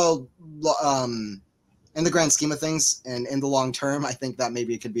in the grand scheme of things and in the long term, I think that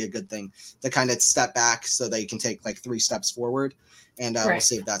maybe it could be a good thing to kind of step back so that you can take like 3 steps forward. And we'll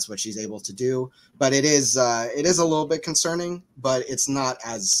see if that's what she's able to do. But it is a little bit concerning, but it's not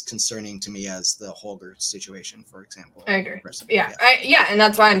as concerning to me as the Holger situation, for example. I agree. Yeah. And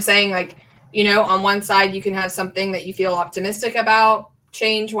that's why I'm saying, like, you know, on one side you can have something that you feel optimistic about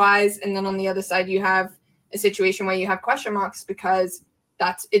change-wise, and then on the other side you have a situation where you have question marks because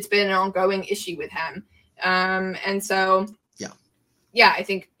it's been an ongoing issue with him. And so, I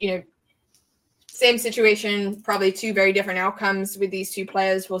think, you know, same situation, probably 2 very different outcomes with these 2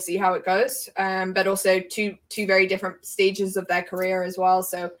 players. We'll see how it goes. But also two very different stages of their career as well.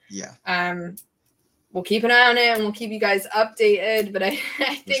 So we'll keep an eye on it and we'll keep you guys updated. But I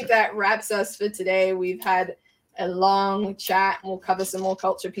think that wraps us for today. We've had a long chat and we'll cover some more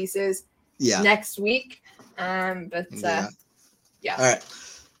culture pieces next week. All right.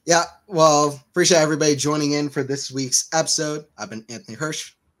 Yeah. Well, appreciate everybody joining in for this week's episode. I've been Anthony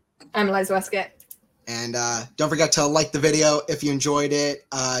Hirsch. I'm Liz Westcott. And don't forget to like the video if you enjoyed it.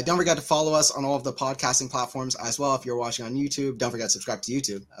 Don't forget to follow us on all of the podcasting platforms as well. If you're watching on YouTube, don't forget to subscribe to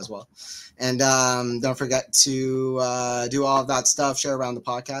YouTube as well. And don't forget to do all of that stuff, share around the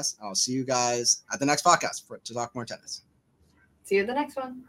podcast. I'll see you guys at the next podcast to talk more tennis. See you at the next one.